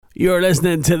You're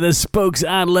listening to the Spokes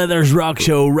and Leathers Rock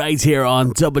Show right here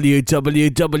on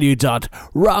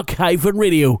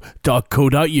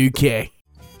www.rock-radio.co.uk.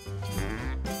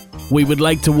 We would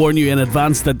like to warn you in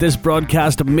advance that this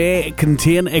broadcast may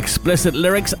contain explicit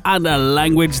lyrics and a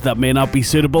language that may not be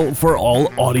suitable for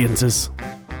all audiences.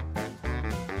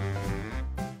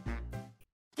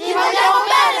 Ti vogliamo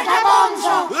bene,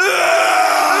 Cabonzo!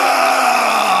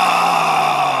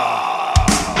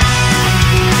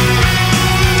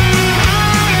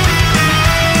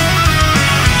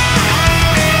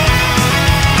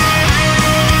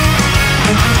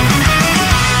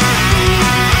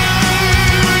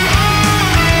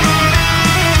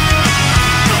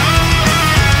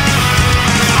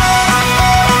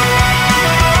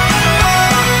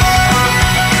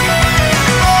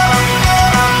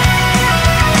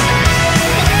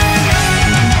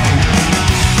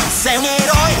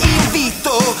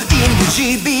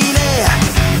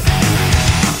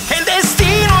 Che il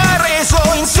destino ha reso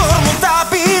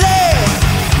insormontabile.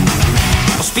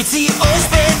 Ospizi,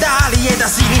 ospedali ed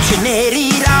asili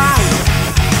incenerirai.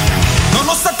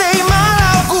 Nonostante i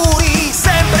malauguri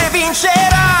sempre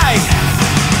vincerai.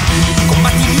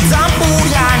 Combatti gli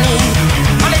zamburiani,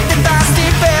 maledettasti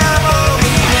per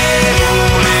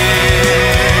abominevole.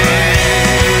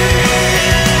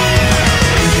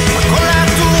 Ma con la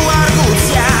tua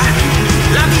arguzia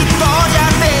la vittoria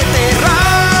deterrai.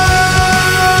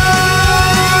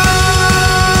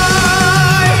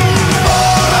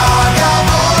 Ora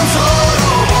Cabonzo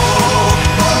robot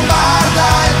bombarda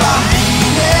i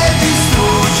bambini e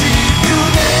distruggi più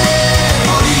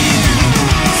deboli.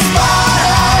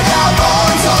 Spara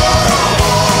Cabonzo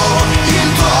robot, il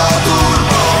tuo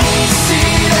turbo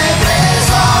missile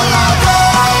preso alla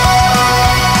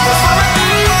trasformati,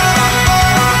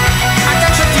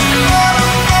 agganciati.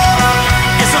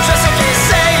 È successo che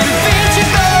sei il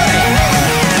vincitore.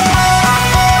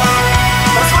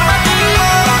 Trasformati,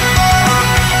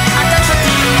 agganciati.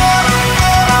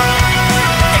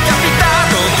 È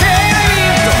capitato che hai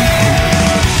vinto.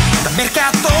 Da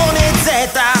Mercatone Z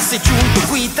sei giunto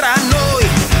qui tra noi.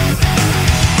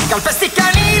 Calpesti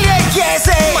canili e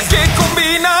chiese, ma che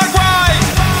combina guai.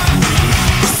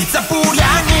 Questi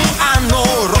zampuriani hanno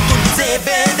rotto gli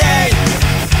zebedei.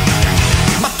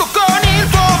 Ma tu con il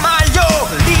tuo maglio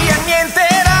li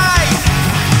annienterai.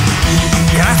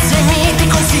 Grazie ai miti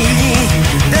consigli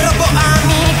del robot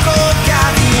amico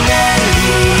Cavinelli.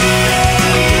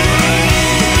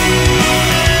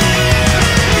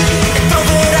 E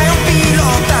troverai un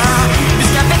pilota più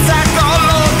schiaffezza a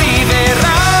collo diverrai.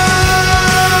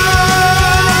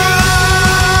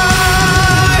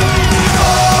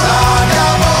 Ora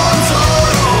Cabonzo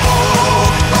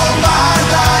robot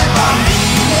bombarda i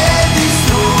bambini e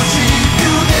distruggi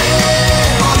più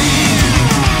deboli.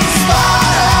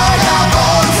 Spara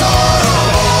Cabonzo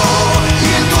robot,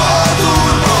 il tuo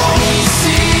turbo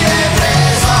missile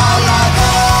preso alla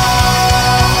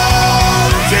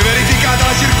Si è verificata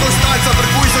la circostanza per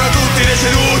cui sono tutti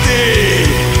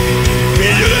deceduti.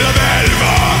 Figlio della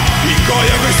belva,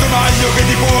 ingoia questo maglio che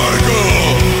ti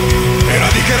porgo.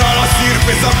 Eradicherà la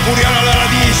stirpe zampuriana alla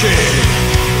radice.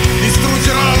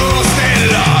 Distruggerà la loro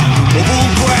stella,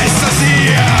 ovunque essa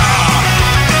sia.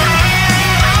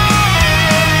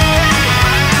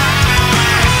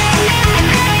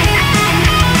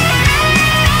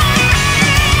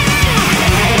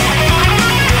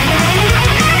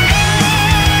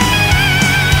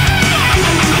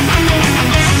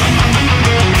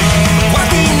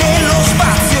 Guardi nello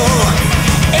spazio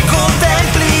e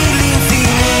contempli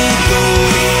l'infinito.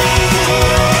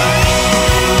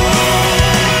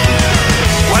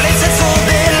 Qual è il senso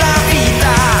della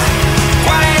vita?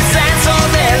 Qual è il senso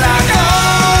della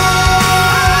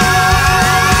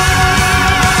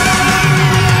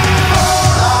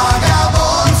Ora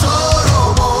Cabonzo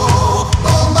robot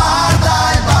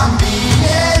bombarda i bambini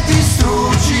e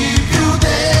distruggi più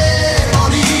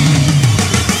deboli.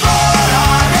 Ora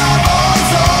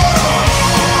Cabonzo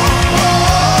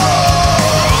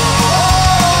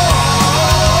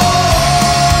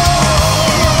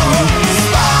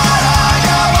spara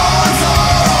Cabonzo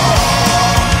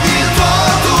robot, il tuo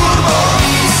turbo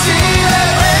missile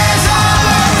preso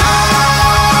alla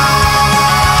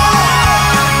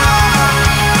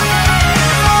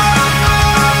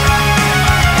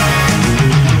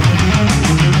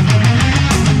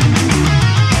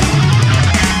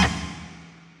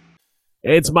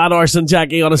It's Matt Orson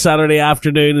Jackie on a Saturday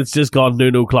afternoon. It's just gone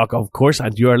noon o'clock, of course,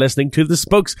 and you are listening to the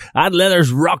Spokes and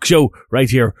Leathers Rock Show right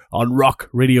here on Rock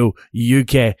Radio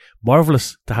UK.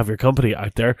 Marvellous to have your company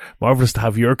out there. Marvellous to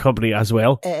have your company as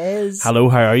well. It is. Hello,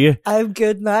 how are you? I'm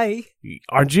good now.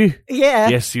 Aren't you? Yeah.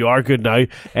 Yes, you are good now.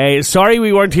 Sorry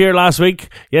we weren't here last week.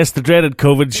 Yes, the dreaded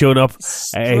COVID showed up.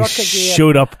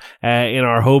 Showed up in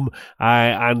our home.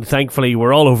 And thankfully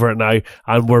we're all over it now.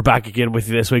 And we're back again with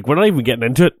you this week. We're not even getting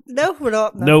into it. No, we're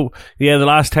not. No. Yeah, the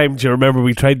last time, do you remember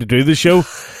we tried to do the show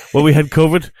when we had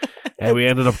COVID? We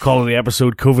ended up calling the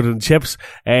episode COVID and Chips.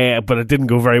 But it didn't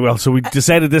go very well. So we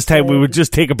decided this time we would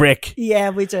just take a break. Yeah,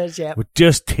 we did, yeah. We'd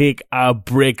just take a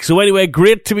break. So anyway,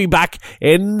 great to be back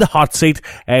in the hot seat.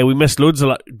 We missed loads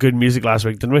of good music last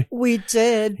week, didn't we? We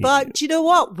did, but do you know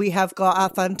what? We have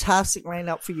got a fantastic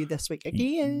lineup for you this week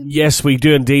again. Yes, we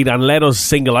do indeed, and let us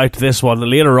single out this one.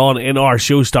 Later on in our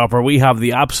showstopper, we have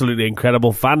the absolutely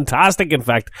incredible, fantastic, in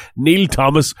fact, Neil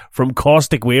Thomas from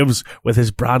Caustic Waves with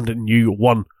his brand new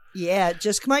one. Yeah,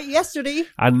 just come out yesterday.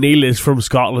 And Neil is from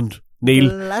Scotland. Neil.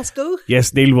 Let's go.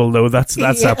 Yes, Neil will know. That's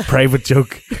a private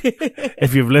joke.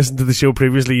 If you've listened to the show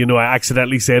previously, you know I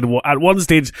accidentally said at one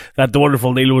stage that the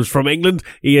wonderful Neil was from England.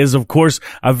 He is, of course,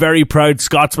 a very proud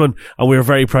Scotsman, and we're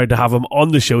very proud to have him on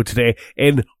the show today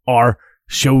in our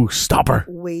showstopper.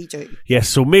 We do. Yes,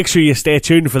 so make sure you stay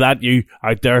tuned for that, you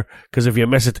out there, because if you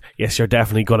miss it, yes, you're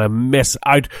definitely going to miss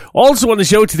out. Also on the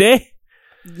show today,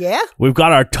 yeah, we've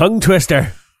got our tongue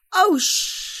twister. Oh,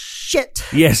 shit.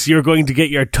 Yes, you're going to get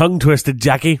your tongue twisted,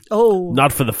 Jackie. Oh.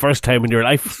 Not for the first time in your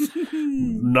life.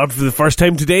 Not for the first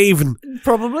time today, even.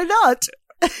 Probably not.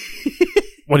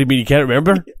 What do you mean you can't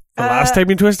remember? The last time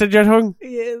you twisted your tongue?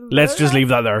 Yeah, Let's just leave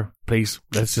that there, please.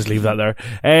 Let's just leave that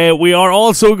there. We are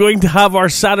also going to have our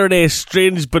Saturday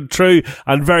Strange But True,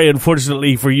 and very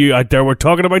unfortunately for you out there, we're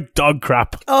talking about dog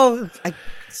crap. Oh,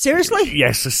 seriously?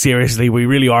 Yes, seriously, we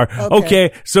really are.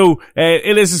 Okay, so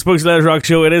it is the Spokes and Letters Rock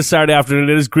Show. It is Saturday afternoon.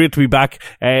 It is great to be back.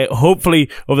 Hopefully,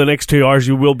 over the next 2 hours,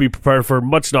 you will be prepared for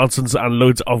much nonsense and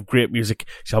loads of great music.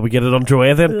 Shall we get it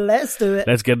underway then? Let's do it.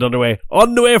 Let's get it underway.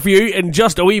 On the way for you in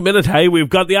just a wee minute, hey, we've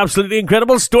got the absolutely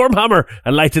incredible Stormhammer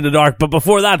and Light in the Dark. But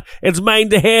before that, it's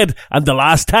Mind Ahead and The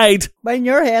Last Tide. Mind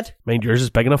your head. Mind yours is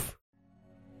big enough.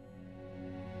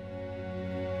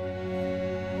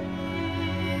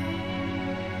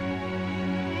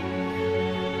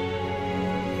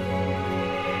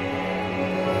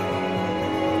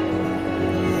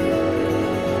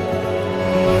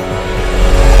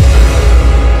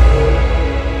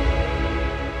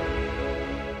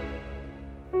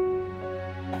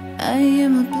 I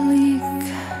am a bleak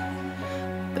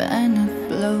banner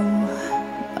blown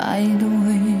by the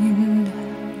wind.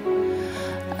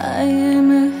 I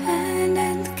am a hand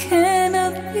that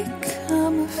cannot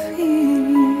become a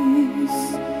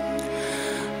fist.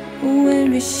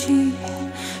 Where is she?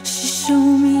 She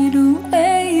showed me the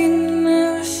way, and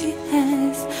now she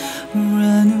has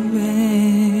run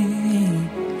away.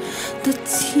 The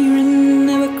tear I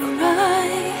never cry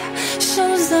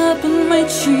shows up on my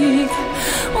cheek.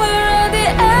 Where are the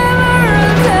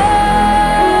emerald eyes?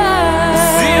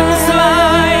 Seems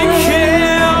like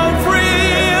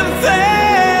everything's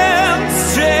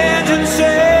changing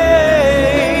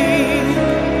shape,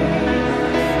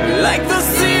 like the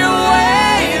sea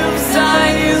waves I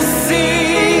see.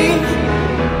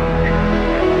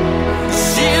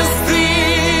 She's the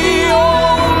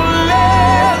only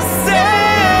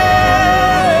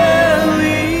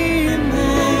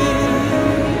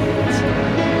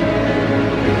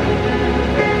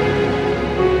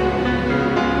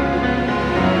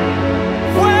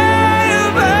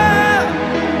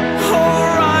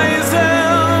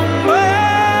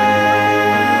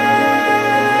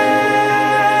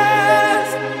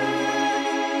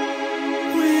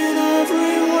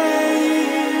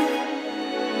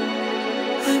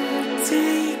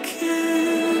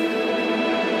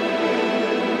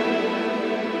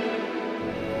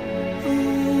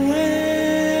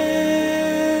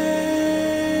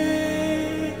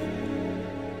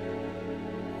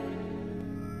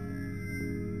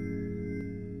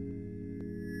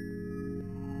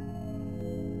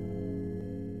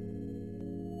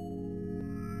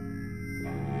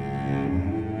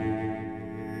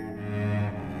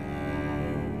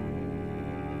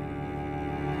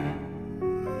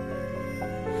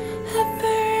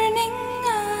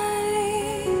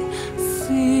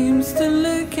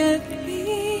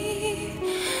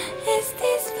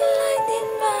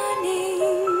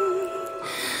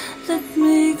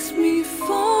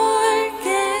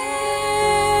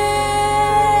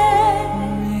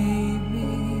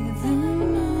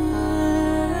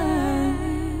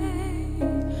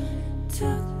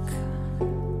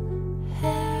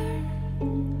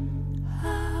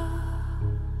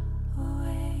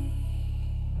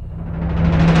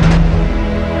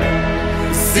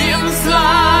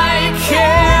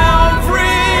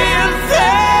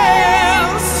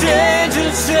everything's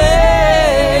changing shape.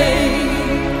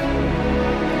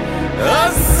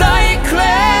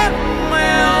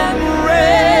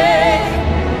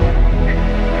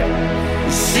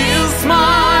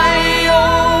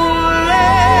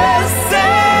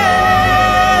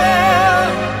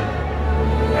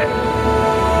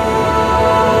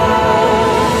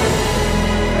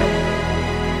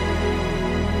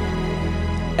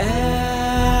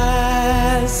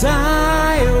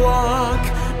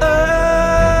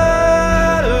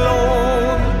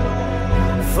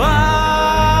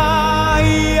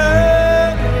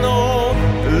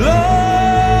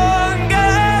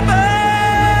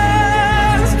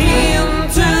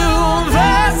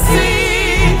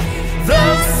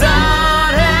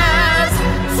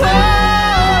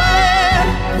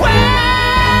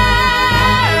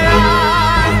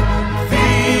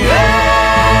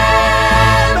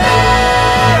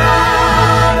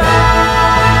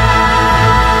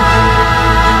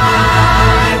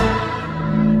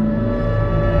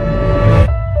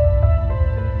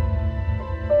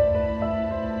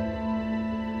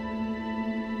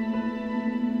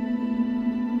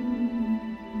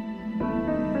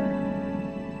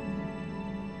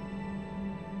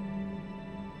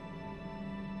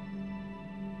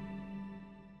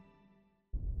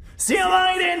 See a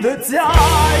light in the dark.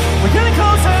 We're getting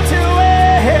closer to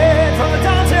it. From the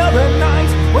dawn till the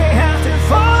night, we have to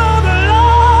follow the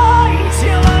light. See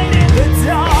a light in the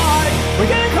dark. We're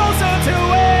getting closer to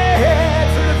it.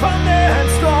 Through the thunder and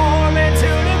storm into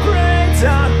the great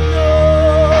unknown.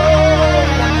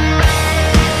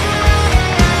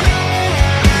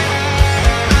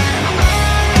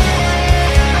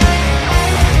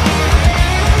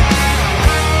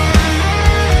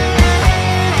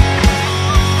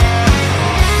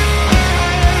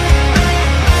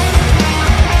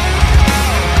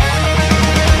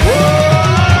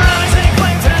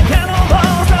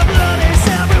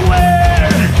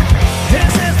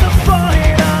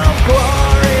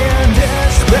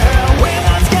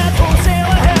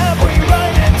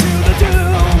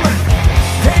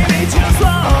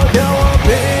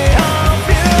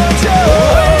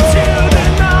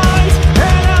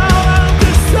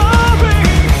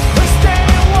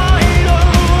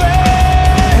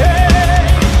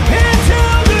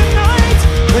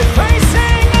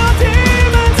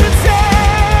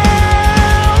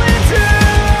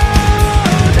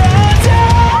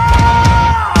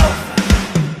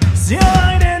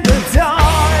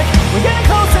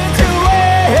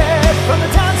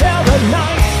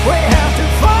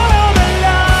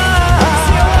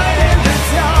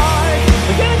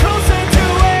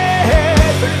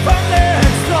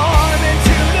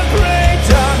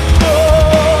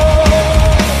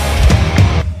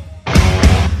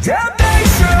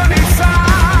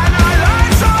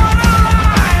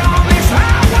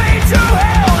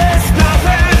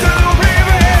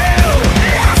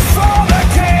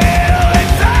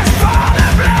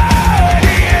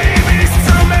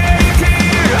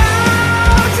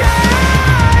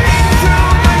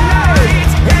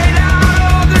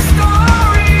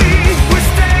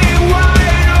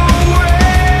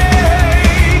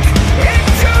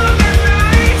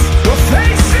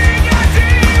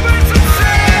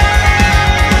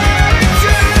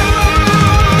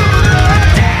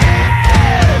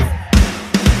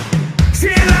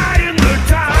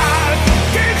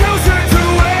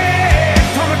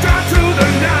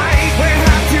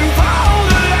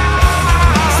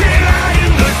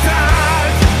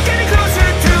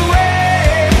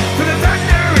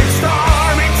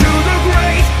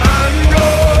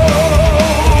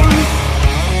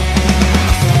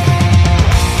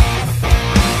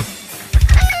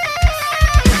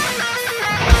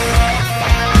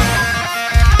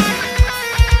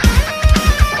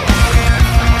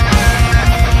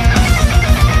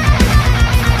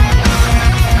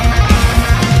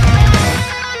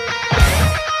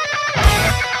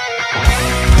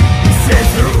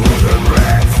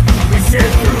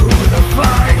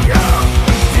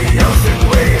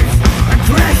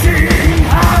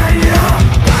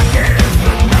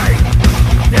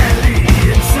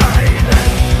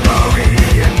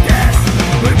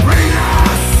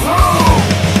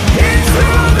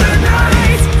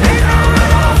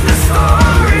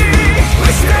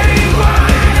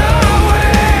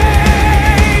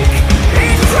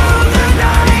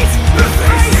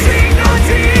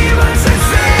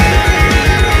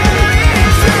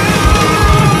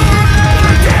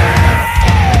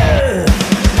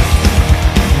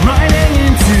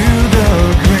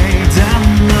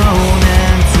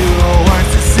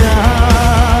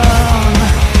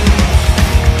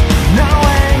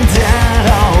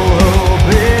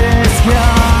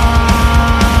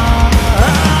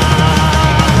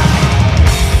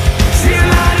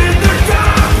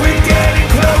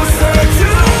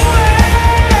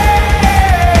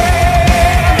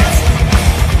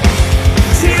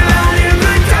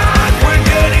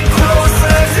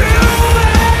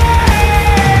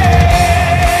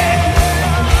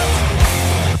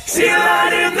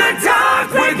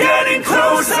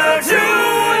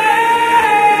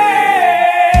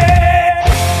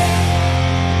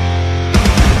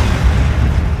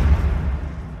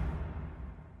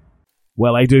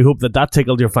 Well, I do hope that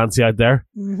tickled your fancy out there.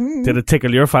 Mm-hmm. Did it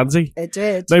tickle your fancy? It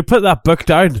did. Now put that book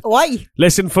down. Why?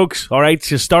 Listen, folks, all right,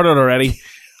 she started already,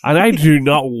 and I do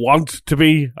not want to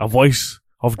be a voice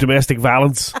of domestic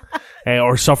violence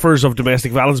or sufferers of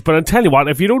domestic violence, but I'll tell you what,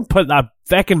 if you don't put that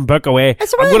feckin' book away,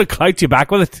 I'm going to clout you back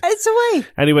with it. It's away.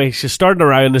 Anyway, she's starting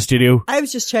around in the studio. I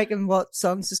was just checking what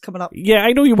songs is coming up. Yeah,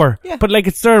 I know you were. Yeah. But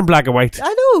it's there in black and white.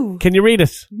 I know. Can you read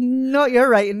it? No, you're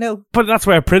right, no. But that's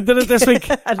why I printed it this week.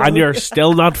 And you're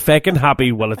still not feckin'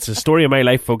 happy. Well, it's the story of my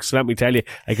life, folks. Let me tell you,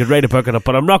 I could write a book on it,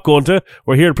 but I'm not going to.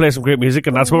 We're here to play some great music,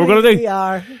 and that's what we're going to do. We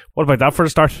are. What about that for a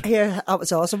start? Here, that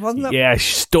was awesome, wasn't it? Yeah,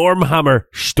 Stormhammer,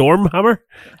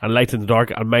 and Light in the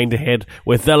Dark, and Mind Ahead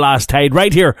with The Last Tide,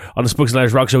 right here on the Spokes and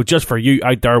Letters Rock Show, just for you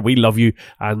out there. We love you,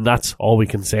 and that's all we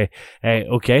can say.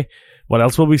 Okay, what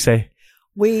else will we say?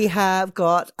 We have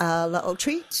got a little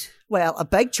treat. Well, a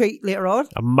big treat later on.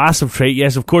 A massive treat,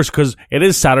 yes, of course, because it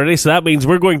is Saturday, so that means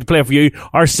we're going to play for you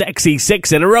our sexy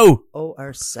 6 in a row. Oh,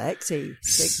 our sexy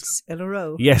 6 in a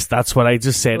row. Yes, that's what I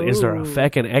just said. Ooh. Is there a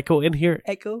fucking echo in here?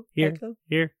 Echo. Here, Echo.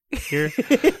 here.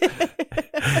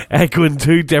 Echoing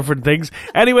two different things.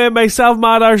 Anyway, myself,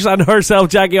 Matters, and herself,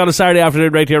 Jackie, on a Saturday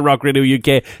afternoon right here on Rock Radio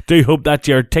UK. Do hope that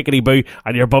your tickety-boo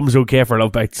and your bum's okay for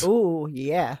Love Bites. Oh,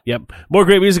 yeah. Yep. More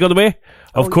great music on the way,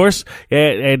 of course.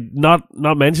 Not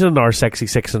mentioning our sexy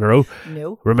 6 in a row.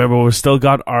 No. Remember, we've still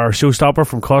got our showstopper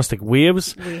from Caustic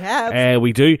Waves. We have.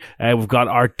 We do. We've got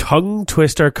our tongue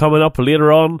twister coming up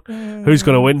later on. Who's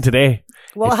going to win today?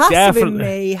 Well, it has to be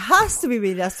me. Has to be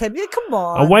me this time. Yeah, come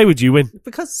on. And why would you win?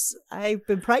 Because I've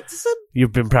been practicing.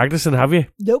 You've been practicing, have you?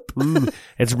 Nope.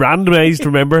 It's randomised,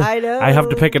 remember? I know. I have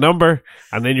to pick a number,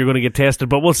 and then you're going to get tested.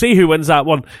 But we'll see who wins that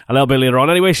one a little bit later on.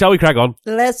 Anyway, shall we crack on?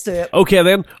 Let's do it. Okay,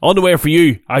 then. On the way for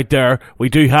you out there, we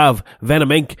do have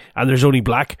Venom Inc. and There's Only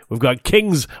Black. We've got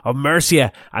Kings of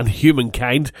Mercia and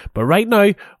Humankind. But right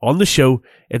now, on the show,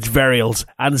 it's Varials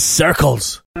and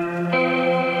Circles.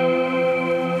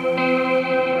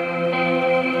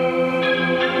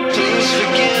 Please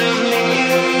forgive me,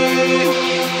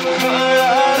 but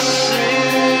I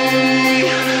see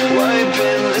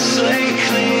wiping the slate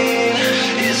clean.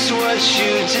 It's what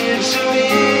you did to me.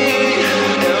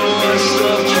 And what's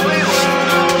the point when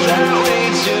all that we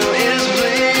do is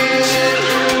bleed?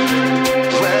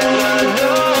 When I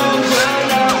know we're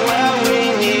not where we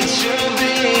need to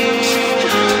be.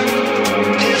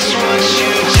 It's what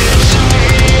you did to me.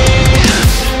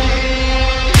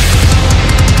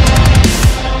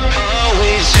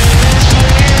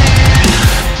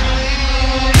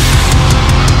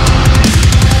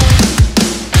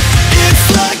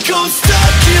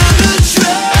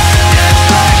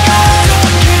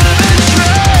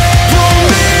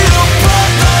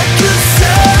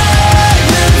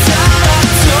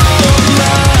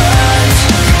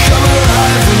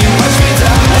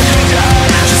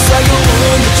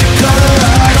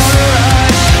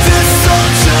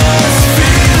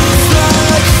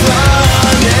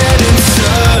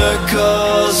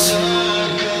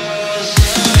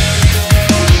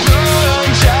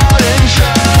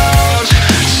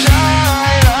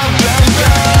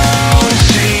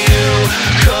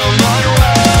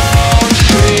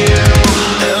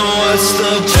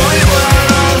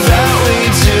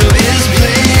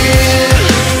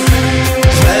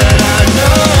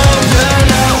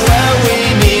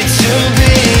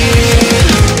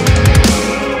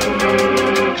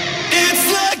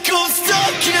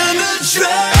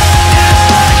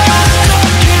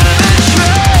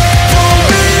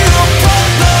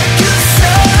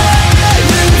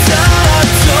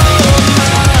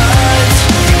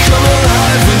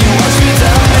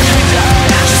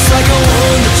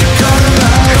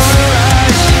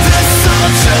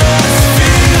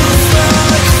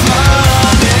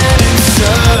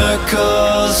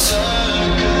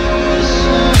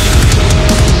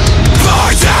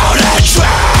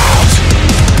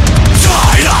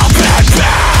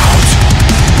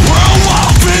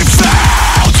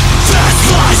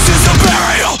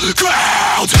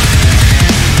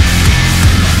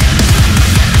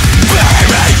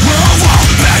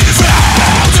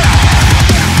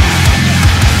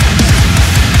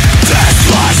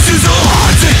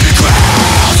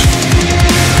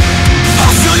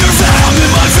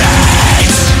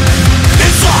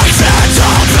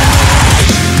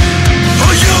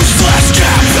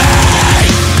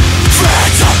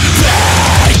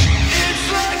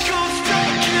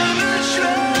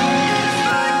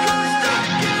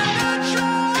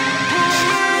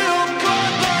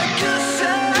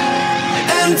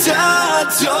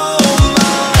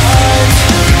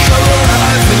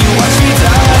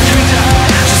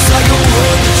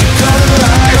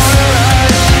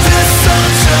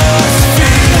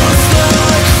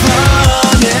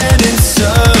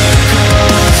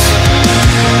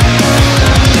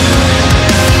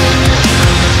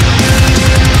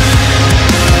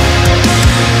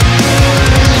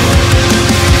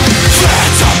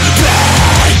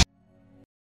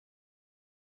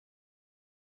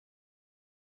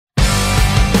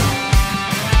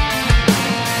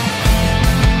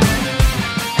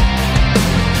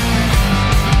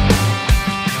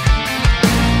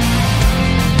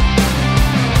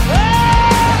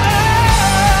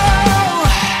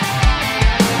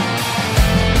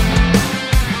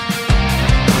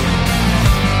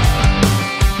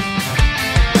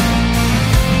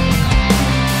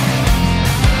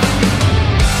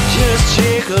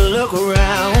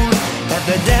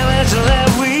 imagine that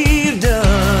we've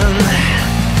done.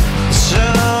 The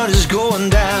sun is going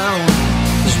down.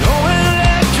 There's nowhere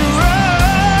left to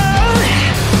run.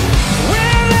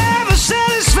 We're never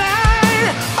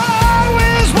satisfied,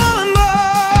 always wanting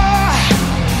more.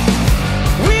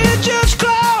 We just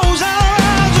close our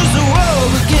eyes as the world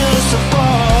begins to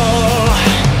fall.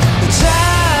 The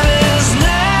time is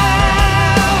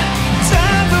now,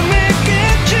 time for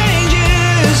making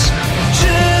changes,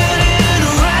 turning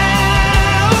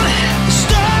around,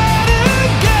 start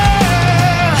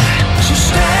again. So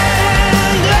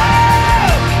stand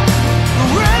up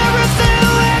for everything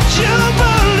that you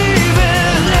believe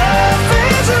in. Enough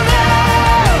is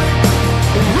enough.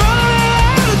 We're running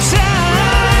out of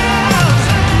time.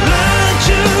 Learn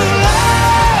to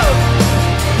love.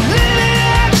 Let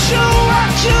it show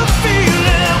what you're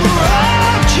feeling. We're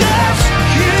all just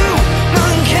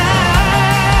humankind.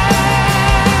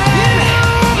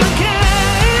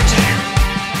 Humankind.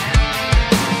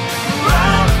 We're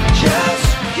all just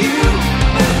humankind.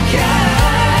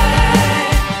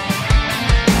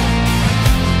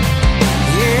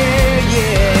 Yeah,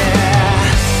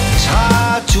 yeah. It's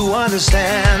hard to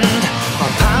understand.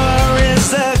 Our power is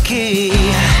the key.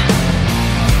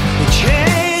 It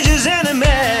changes any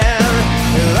man.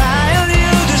 Rely on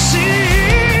you to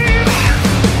deceive.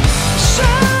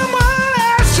 Someone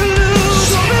has to lose.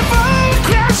 So before we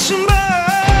crash and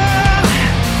burn,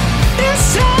 it's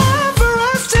time for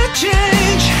us to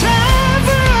change. Time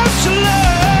for us to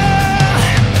learn.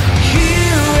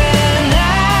 Here and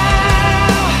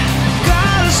now,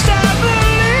 gotta stop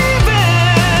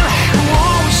believing.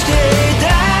 Won't stay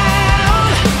down.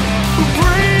 We're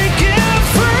breaking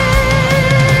free.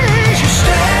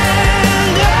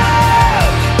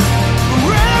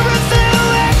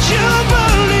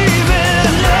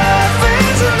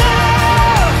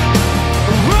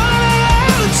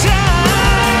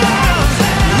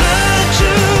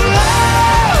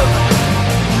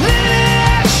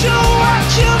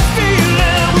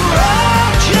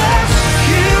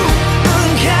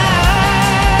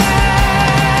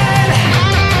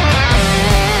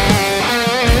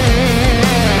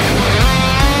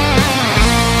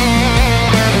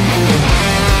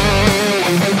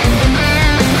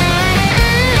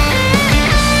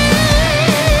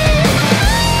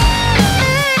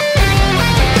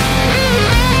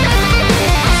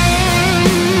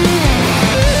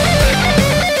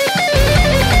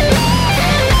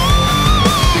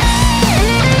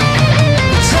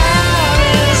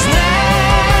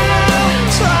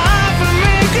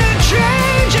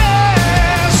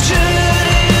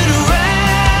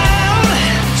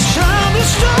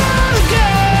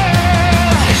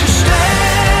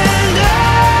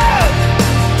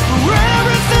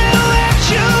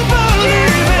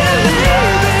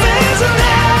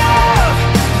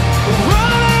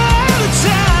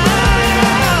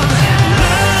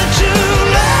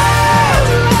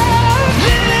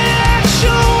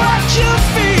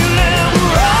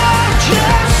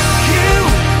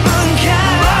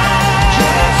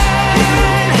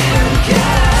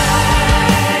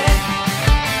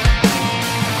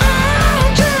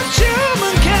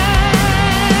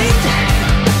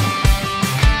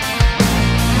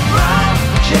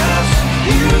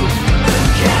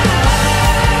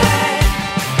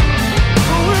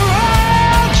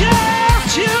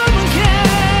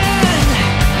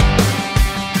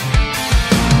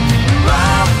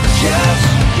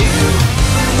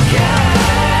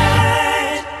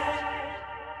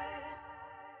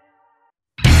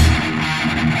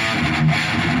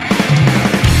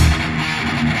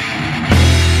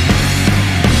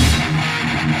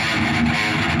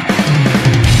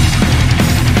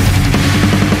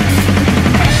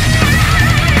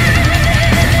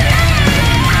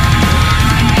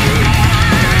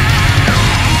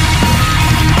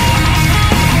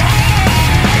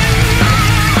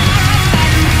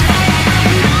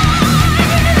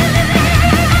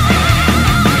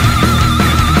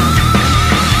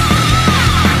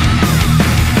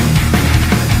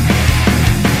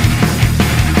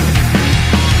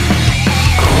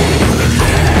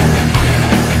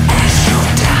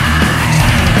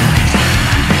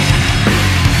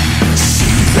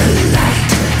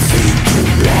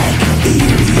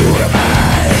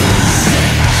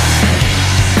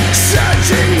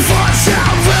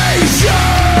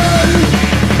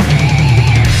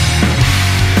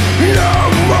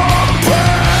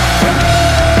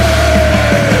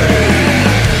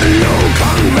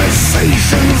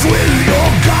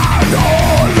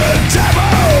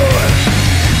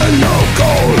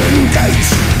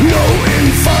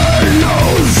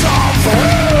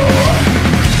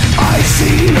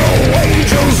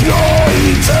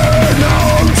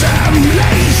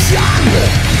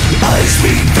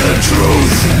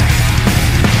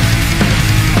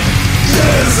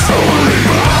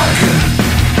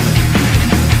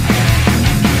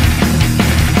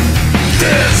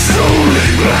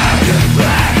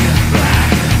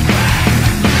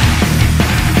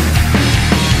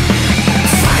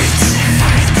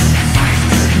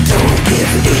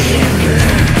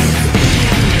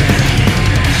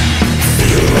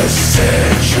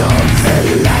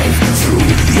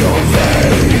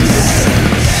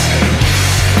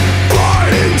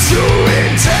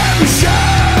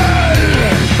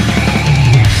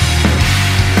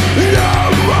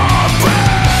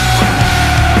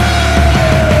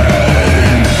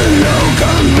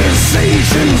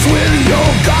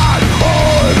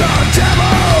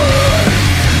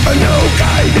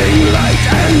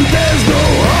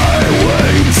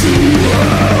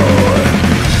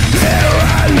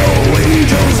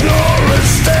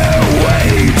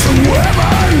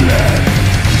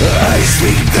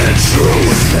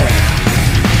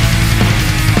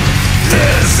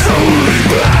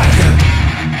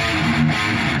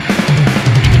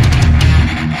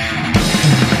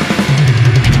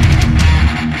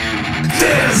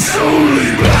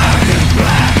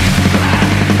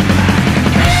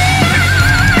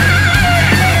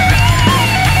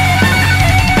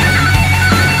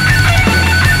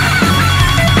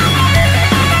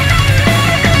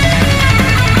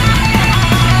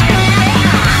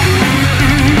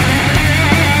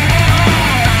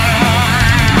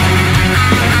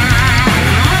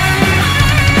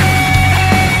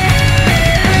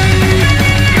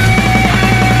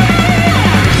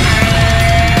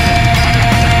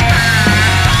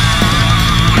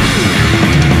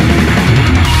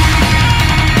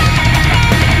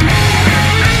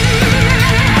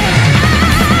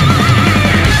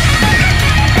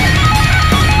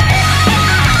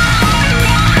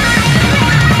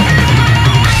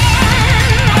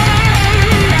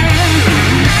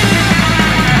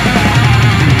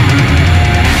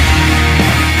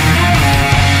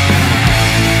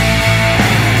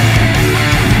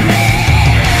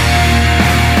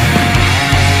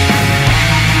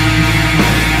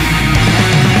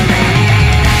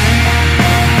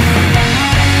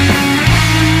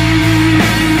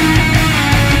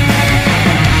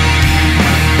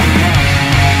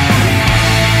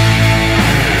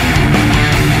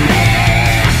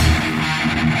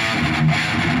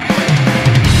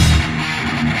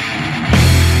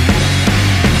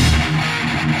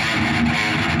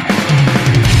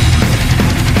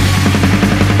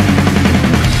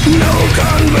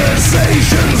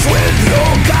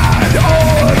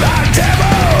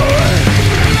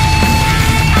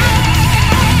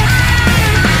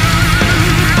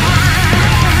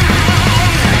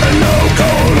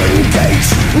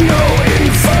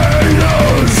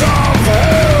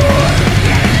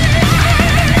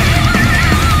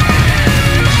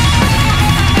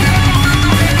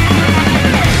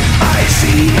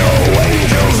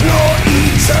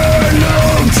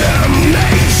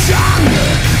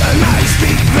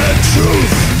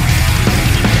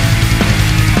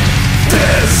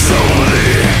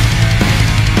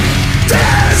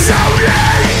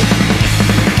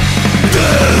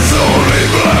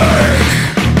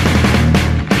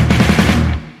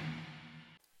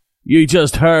 You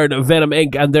just heard Venom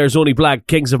Inc. and There's Only Black,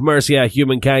 Kings of Mercia,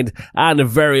 Humankind, and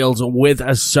Varials with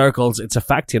Circles. It's a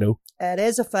fact, you know. It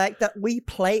is a fact that we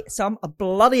play some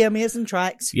bloody amazing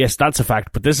tracks. Yes, that's a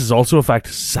fact, but this is also a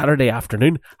fact. Saturday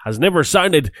afternoon has never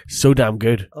sounded so damn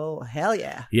good. Oh, hell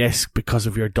yeah. Yes, because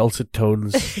of your dulcet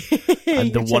tones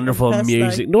and the You're wonderful taking the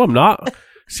piss music. No, I'm not.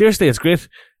 Seriously, it's great.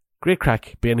 Great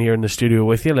crack being here in the studio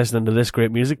with you, listening to this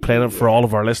great music, playing it for all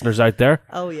of our listeners out there.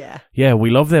 Oh, yeah. Yeah,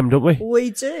 we love them, don't we? We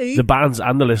do. The bands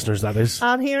and the listeners, that is.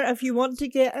 And here, if you want to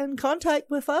get in contact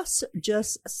with us,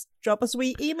 just drop us a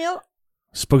wee email.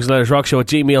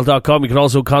 spokesandlettersrockshow@gmail.com. You can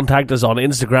also contact us on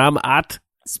Instagram at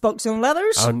Spokes and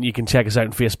Leathers. and you can check us out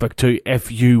on Facebook too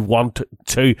if you want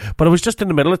to. But I was just in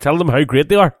the middle of telling them how great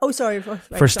they are Oh, sorry.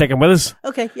 for sticking with us.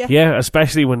 Okay, yeah. Yeah,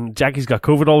 especially when Jackie's got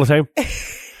COVID all the time.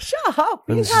 Shut up.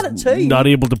 You and had it too. Not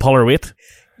able to pull her weight.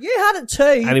 You had it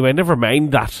too. Anyway, never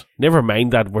mind that.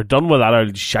 We're done with that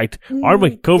old shite. Aren't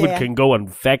we? COVID yeah. can go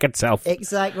and feck itself.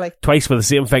 Exactly. Twice with the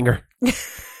same finger.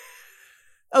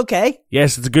 Okay.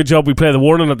 Yes, it's a good job we play the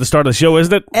warning at the start of the show,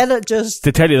 isn't it? And it just...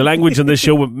 To tell you, the language on this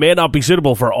show may not be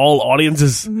suitable for all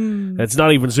audiences. It's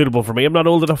not even suitable for me. I'm not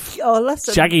old enough. Oh,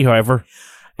 listen. Jackie, however,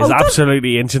 is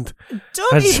absolutely ancient.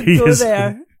 Don't And even she go is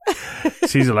there.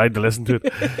 She's allowed to listen to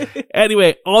it.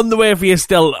 Anyway, on the way for you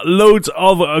still, loads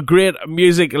of great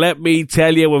music. Let me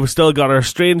tell you, we've still got our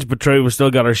Strange But True, we've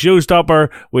still got our Showstopper,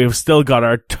 we've still got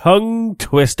our Tongue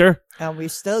Twister. And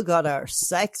we've still got our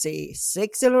sexy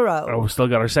 6 in a row. Oh, we've still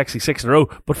got our sexy 6 in a row.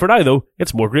 But for now, though,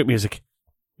 it's more great music.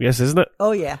 Yes, isn't it?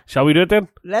 Oh, yeah. Shall we do it then?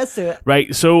 Let's do it.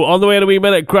 Right, so on the way in a wee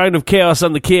minute, Crown of Chaos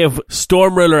and the Cave,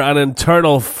 Storm Ruler and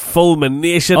Internal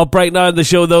Fulmination. Up right now in the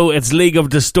show, though, it's League of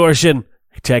Distortion.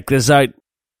 Check this out.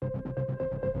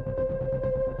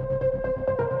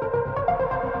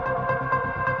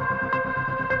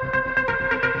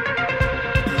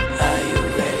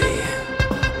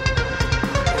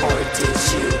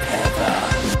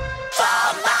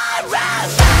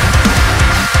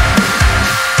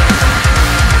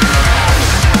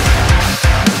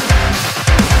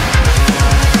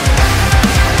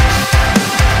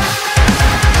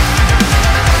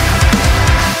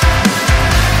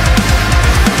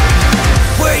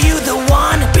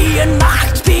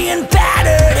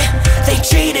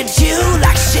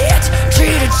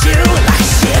 Treated you like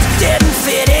shit, didn't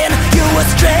fit in, you were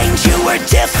strange, you were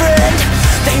different.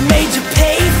 They made you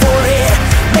pay for it,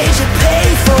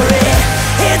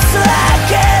 it's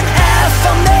like an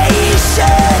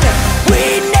affirmation.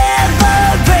 We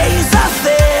never raise our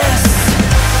fists,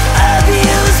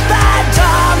 abused by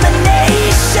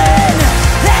domination.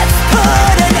 Let's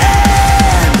put an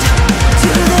end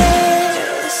to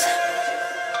this.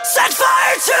 Set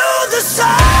fire to the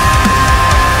sun.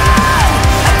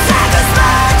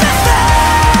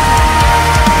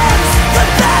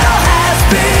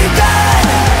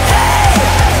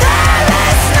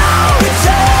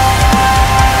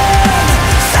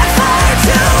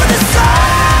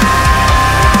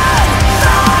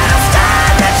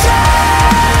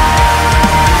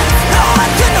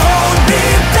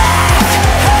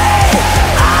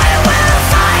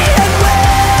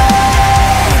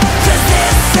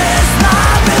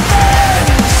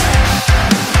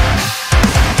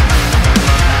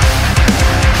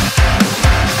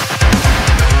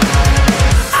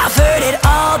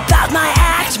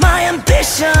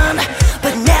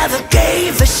 But never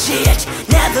gave a shit,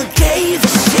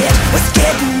 was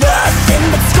getting nothing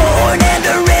but scorn and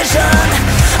derision.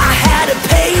 I had to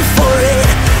pay for it,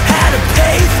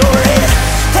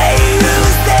 They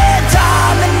used their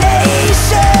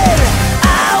domination.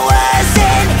 I was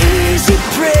an easy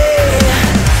prey,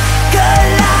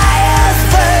 Goliath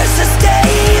versus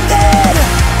David.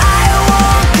 I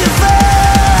won't give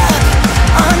up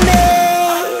on me.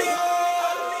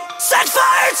 Set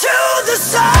fire to the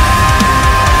sun.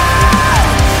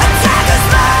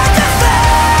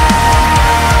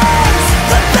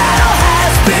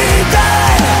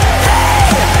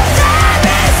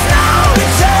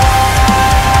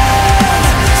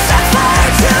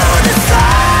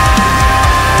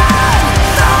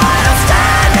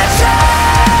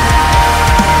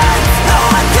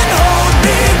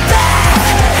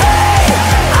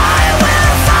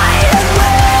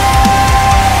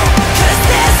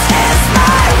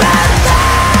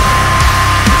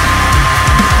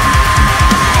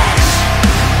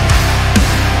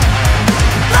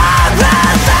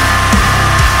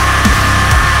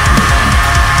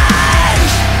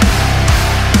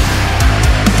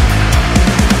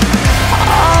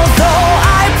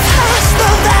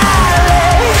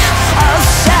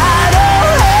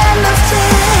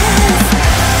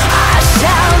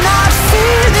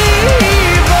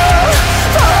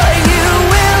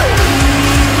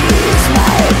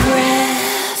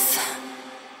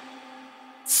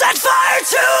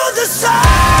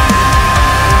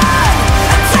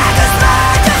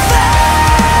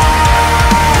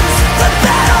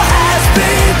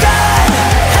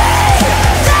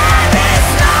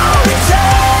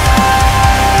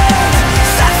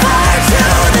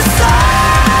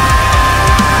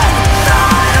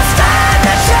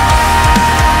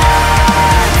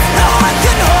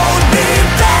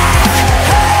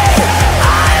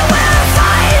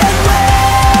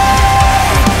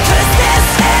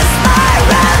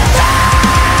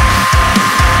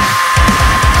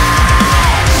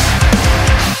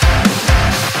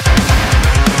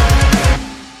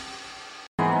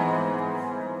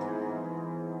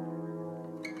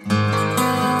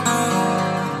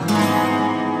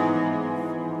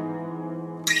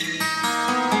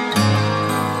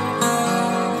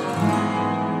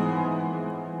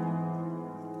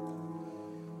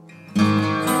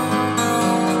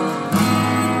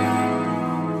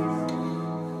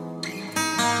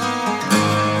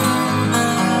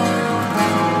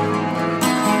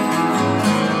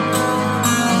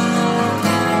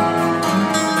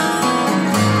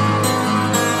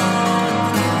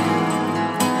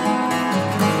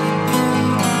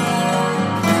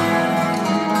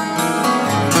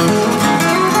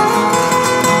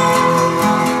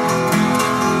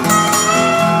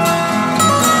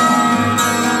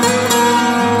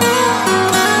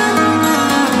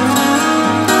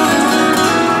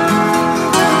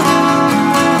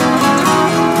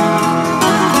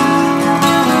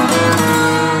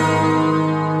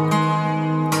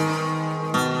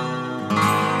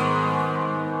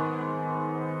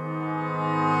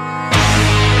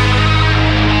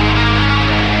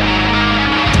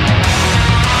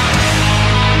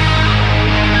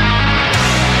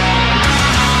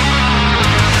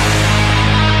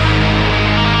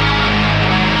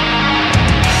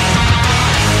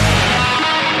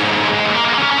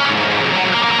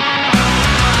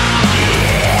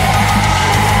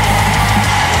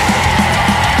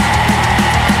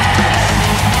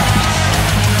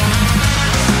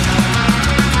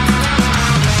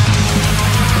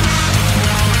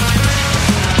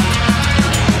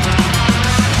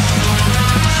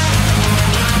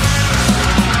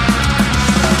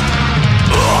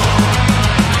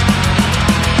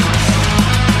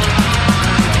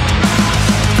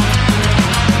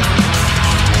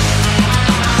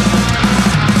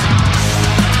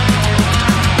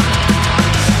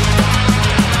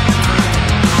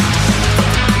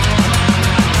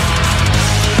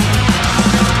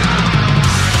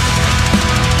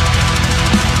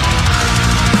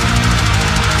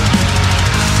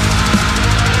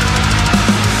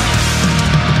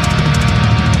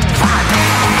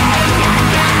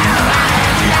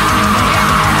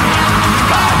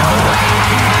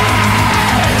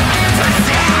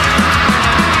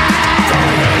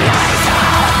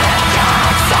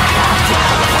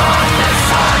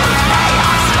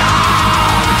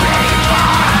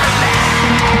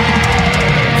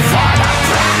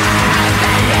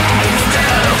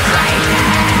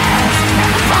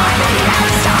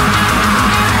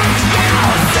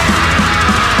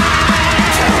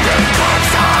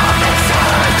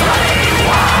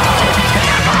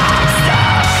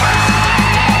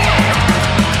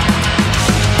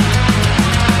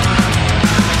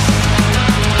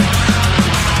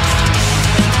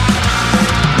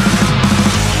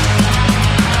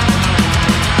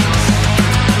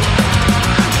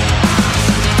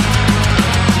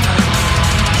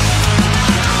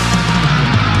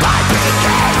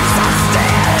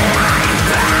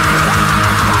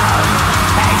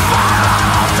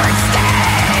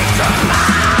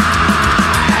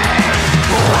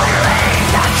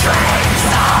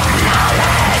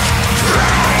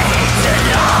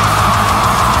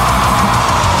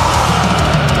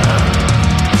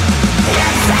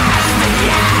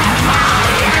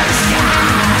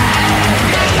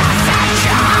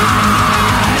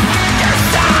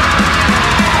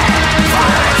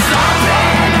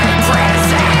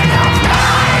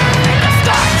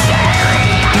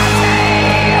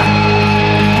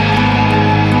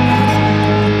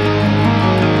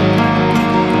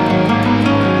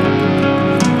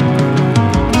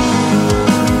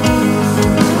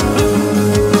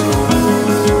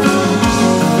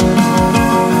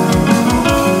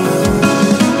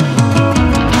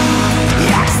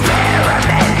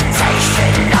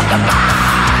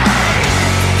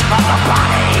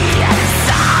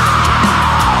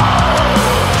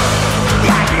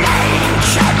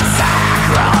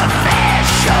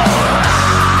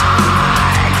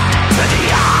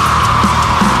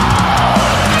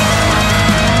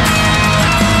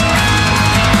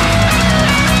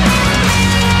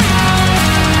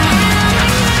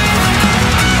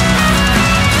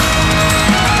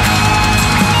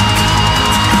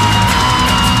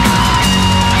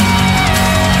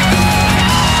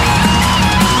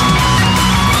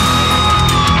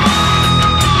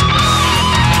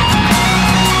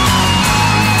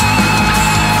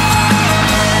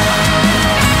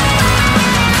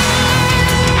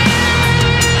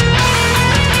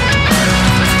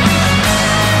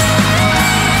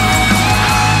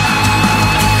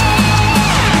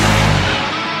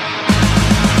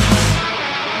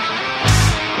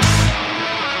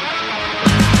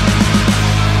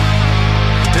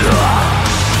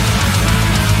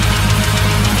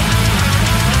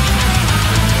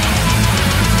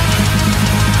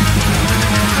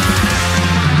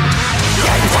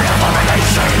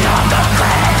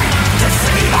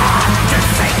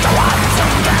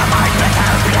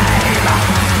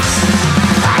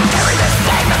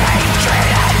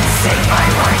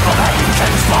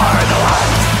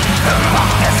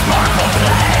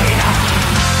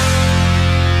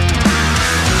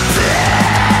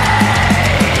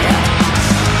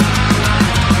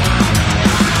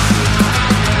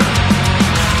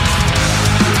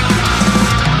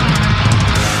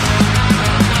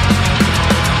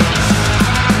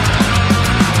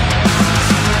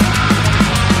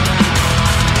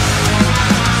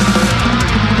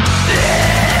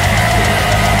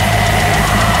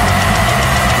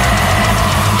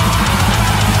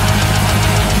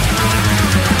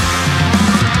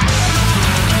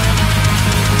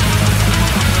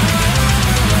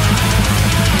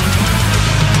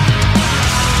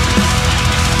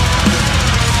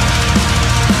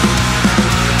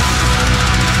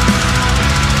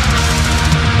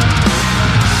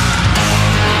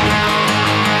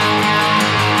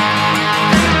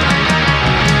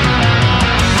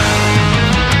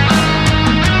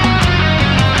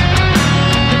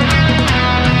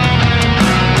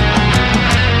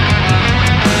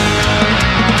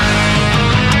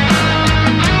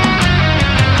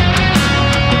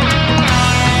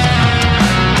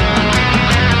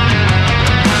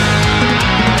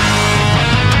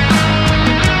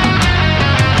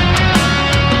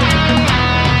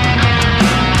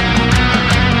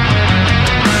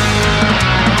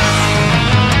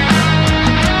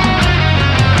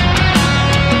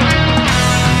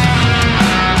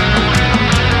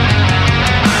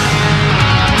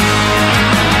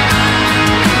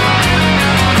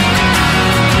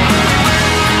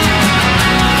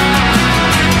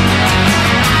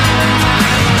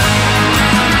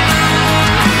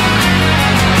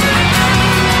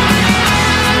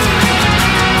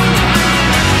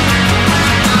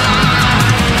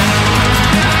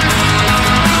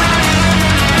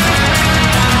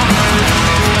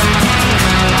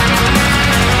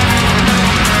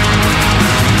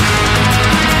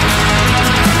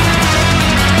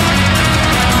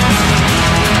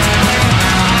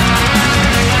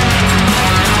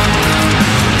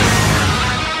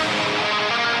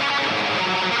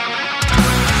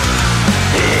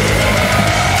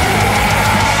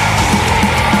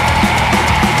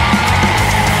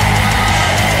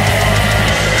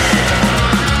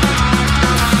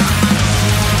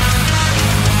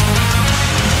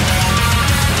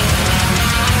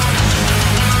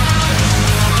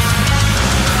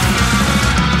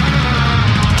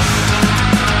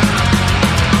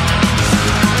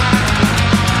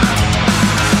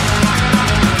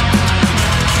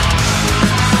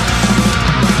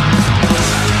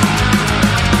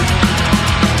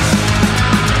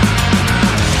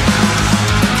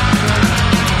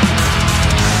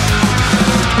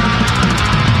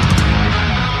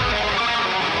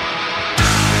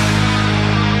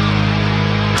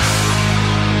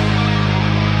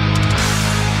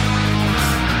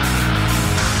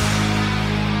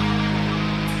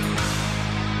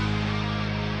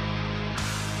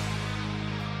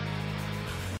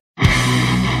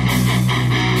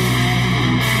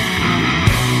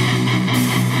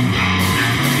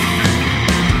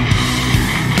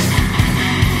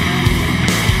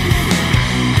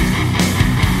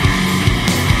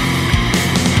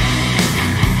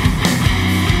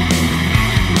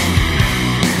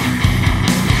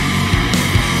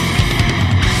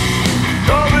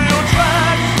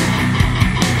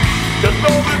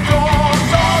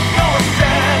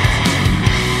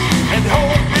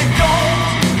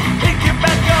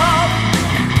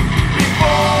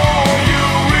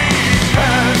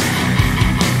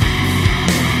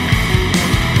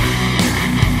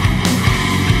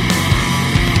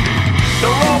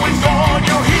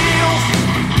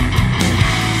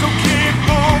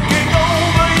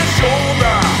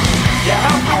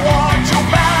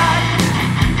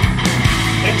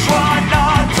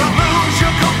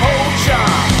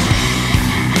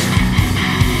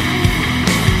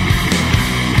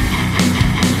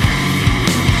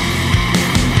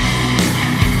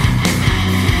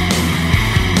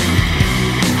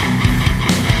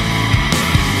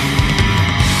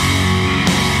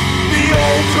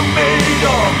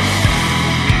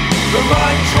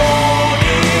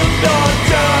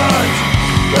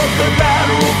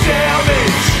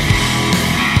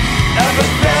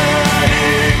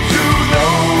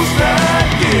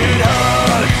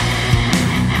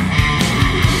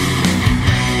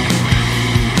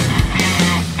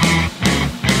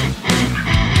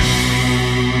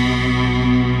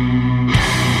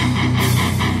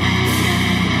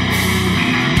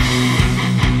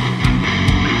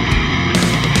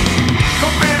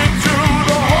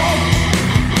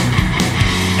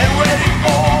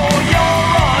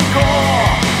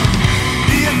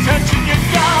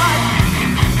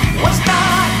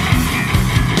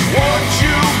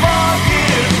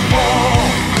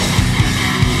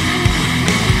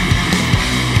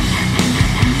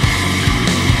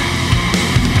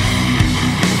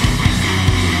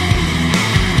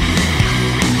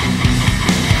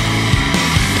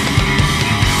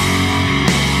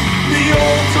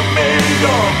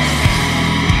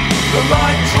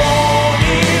 line drawn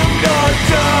in the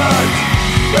dirt.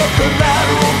 The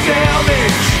collateral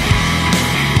damage,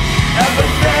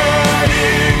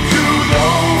 empathetic to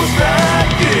those that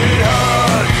get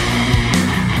hurt.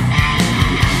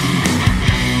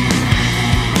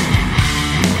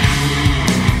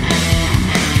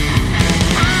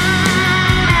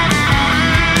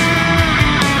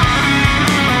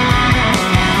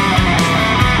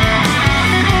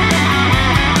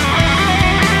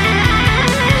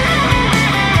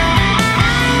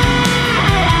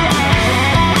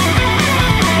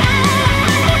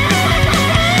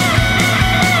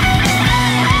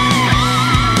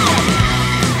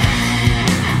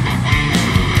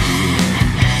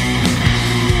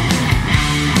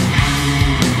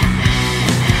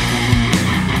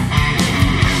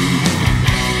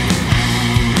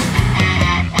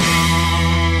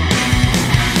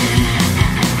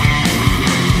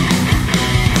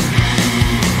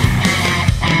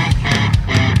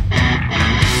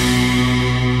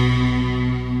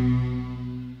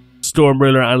 Storm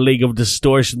Ruler and League of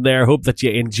Distortion there. Hope that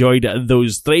you enjoyed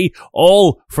those three.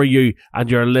 All for you and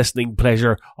your listening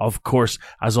pleasure, of course,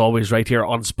 as always, right here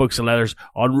on Spokes and Leathers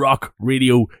on Rock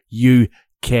Radio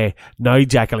UK. Now,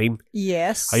 Jacqueline,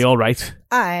 Yes. are you alright?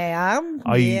 I am.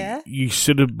 Are yeah. you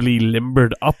suitably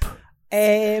limbered up?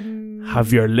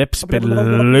 Have your lips been blah, blah,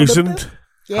 blah, blah, loosened?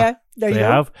 Yeah. There you They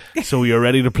go. have. So you're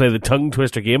ready to play the tongue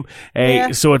twister game.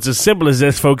 Yeah. So it's as simple as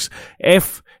this, folks.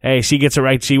 If she gets it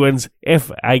right, she wins.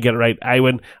 If I get it right, I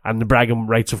win. And the bragging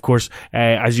rights, of course,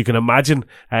 as you can imagine,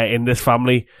 in this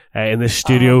family, in this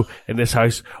studio, in this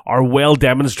house, are well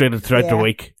demonstrated throughout the Yeah,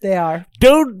 week. They are.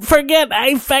 Don't forget,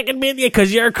 I fucking made you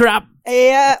because you're crap.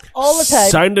 Yeah, all the time.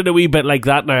 Sounded a wee bit like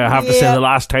that now, I have to say, Yeah. the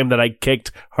last time that I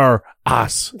kicked her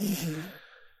ass.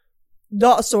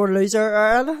 Not a sore loser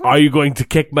or anything. Are you going to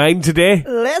kick mine today?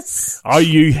 Let's. Are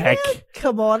you heck?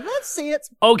 Come on, let's see it.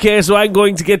 Okay, so I'm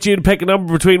going to get you to pick a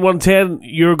number between 1 and 10.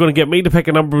 You're going to get me to pick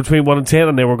a number between 1 and 10,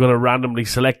 and then we're going to randomly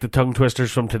select the tongue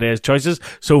twisters from today's choices.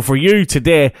 So for you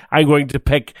today, I'm going to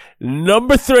pick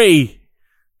number 3.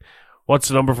 What's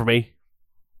the number for me?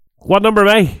 What number am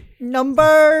I?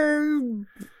 Number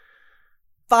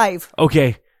 5.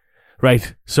 Okay,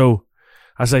 right. So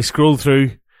as I scroll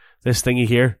through this thingy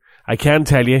here, I can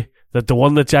tell you that the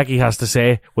one that Jackie has to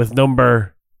say with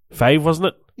number 5, wasn't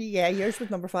it? Yeah, yours was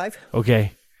number 5.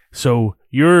 Okay, so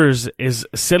yours is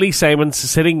Silly Simon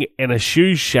sitting in a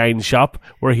shoe shine shop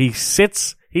where he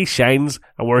sits, he shines,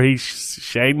 and where he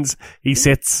shines, he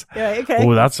sits. Yeah, okay.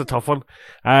 Oh, that's a tough one.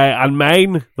 And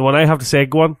mine, the one I have to say,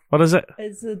 go on, what is it?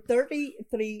 Is the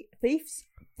 33 thieves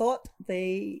thought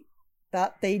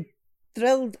that they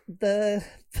drilled the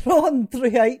throne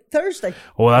throughout Thursday.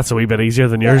 Oh, that's a wee bit easier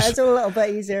than Yeah, yours. it's a little bit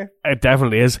easier. It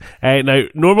definitely is. Now,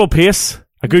 normal pace,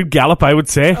 a good gallop, I would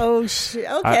say. Oh, shit.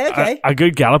 Okay, okay. A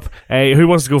good gallop. Who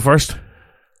wants to go first?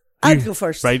 I'll go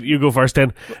first. Right, you go first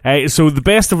then. So the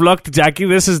best of luck to Jackie.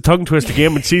 This is a tongue twister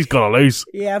game and she's gonna lose.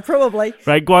 Yeah, probably.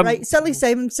 Right, go on. Right, Silly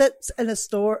Simon sits in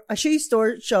a shoe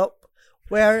store shop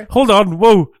where... Hold on,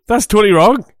 whoa, that's totally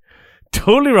wrong.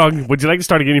 Totally wrong. Would you like to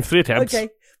start again? You have 3 attempts. Okay.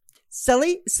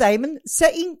 Silly Simon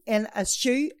sitting in a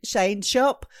shoe shine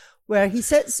shop where he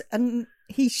sits and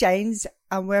he shines,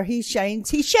 and where he shines,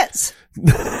 he shits.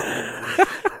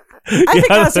 I think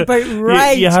that's about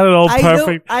right. You had it all I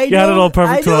perfect. know, You had it all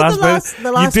perfect to the last the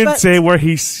bit. last You did bit. say where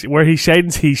he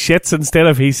shines, he shits instead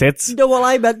of he sits. No, well,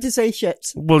 I meant to say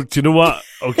shits. Well, do you know what?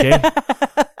 Okay.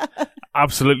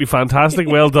 Absolutely fantastic.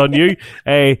 Well done, you.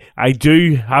 I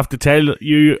do have to tell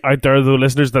you out there, though,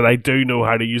 listeners, that I do know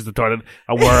how to use the toilet,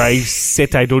 and where I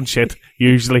sit, I don't shit,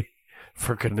 usually.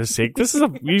 For goodness sake, this is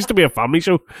used to be a family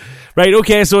show. Right,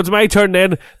 okay, so it's my turn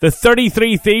then. The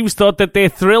 33 thieves thought that they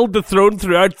thrilled the throne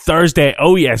throughout Thursday.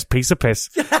 Oh yes, piece of piss.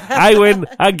 I win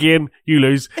again, you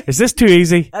lose. Is this too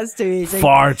easy? That's too easy.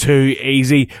 Far too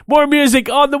easy. More music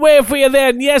on the way for you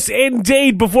then. Yes,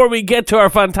 indeed. Before we get to our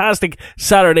fantastic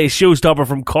Saturday showstopper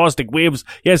from Caustic Waves.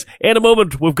 Yes, in a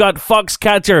moment, we've got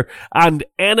Foxcatcher and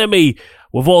Enemy.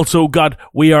 We've also got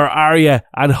We Are Arya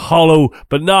and Hollow.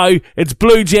 But now, it's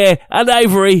Blue Jay and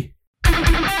Ivory.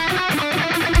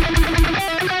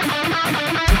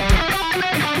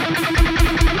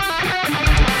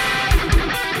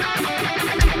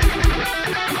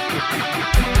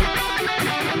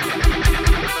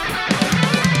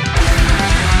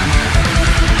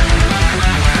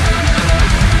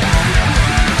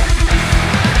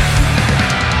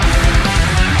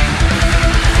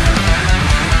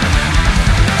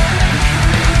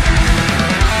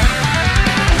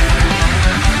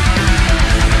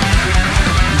 We'll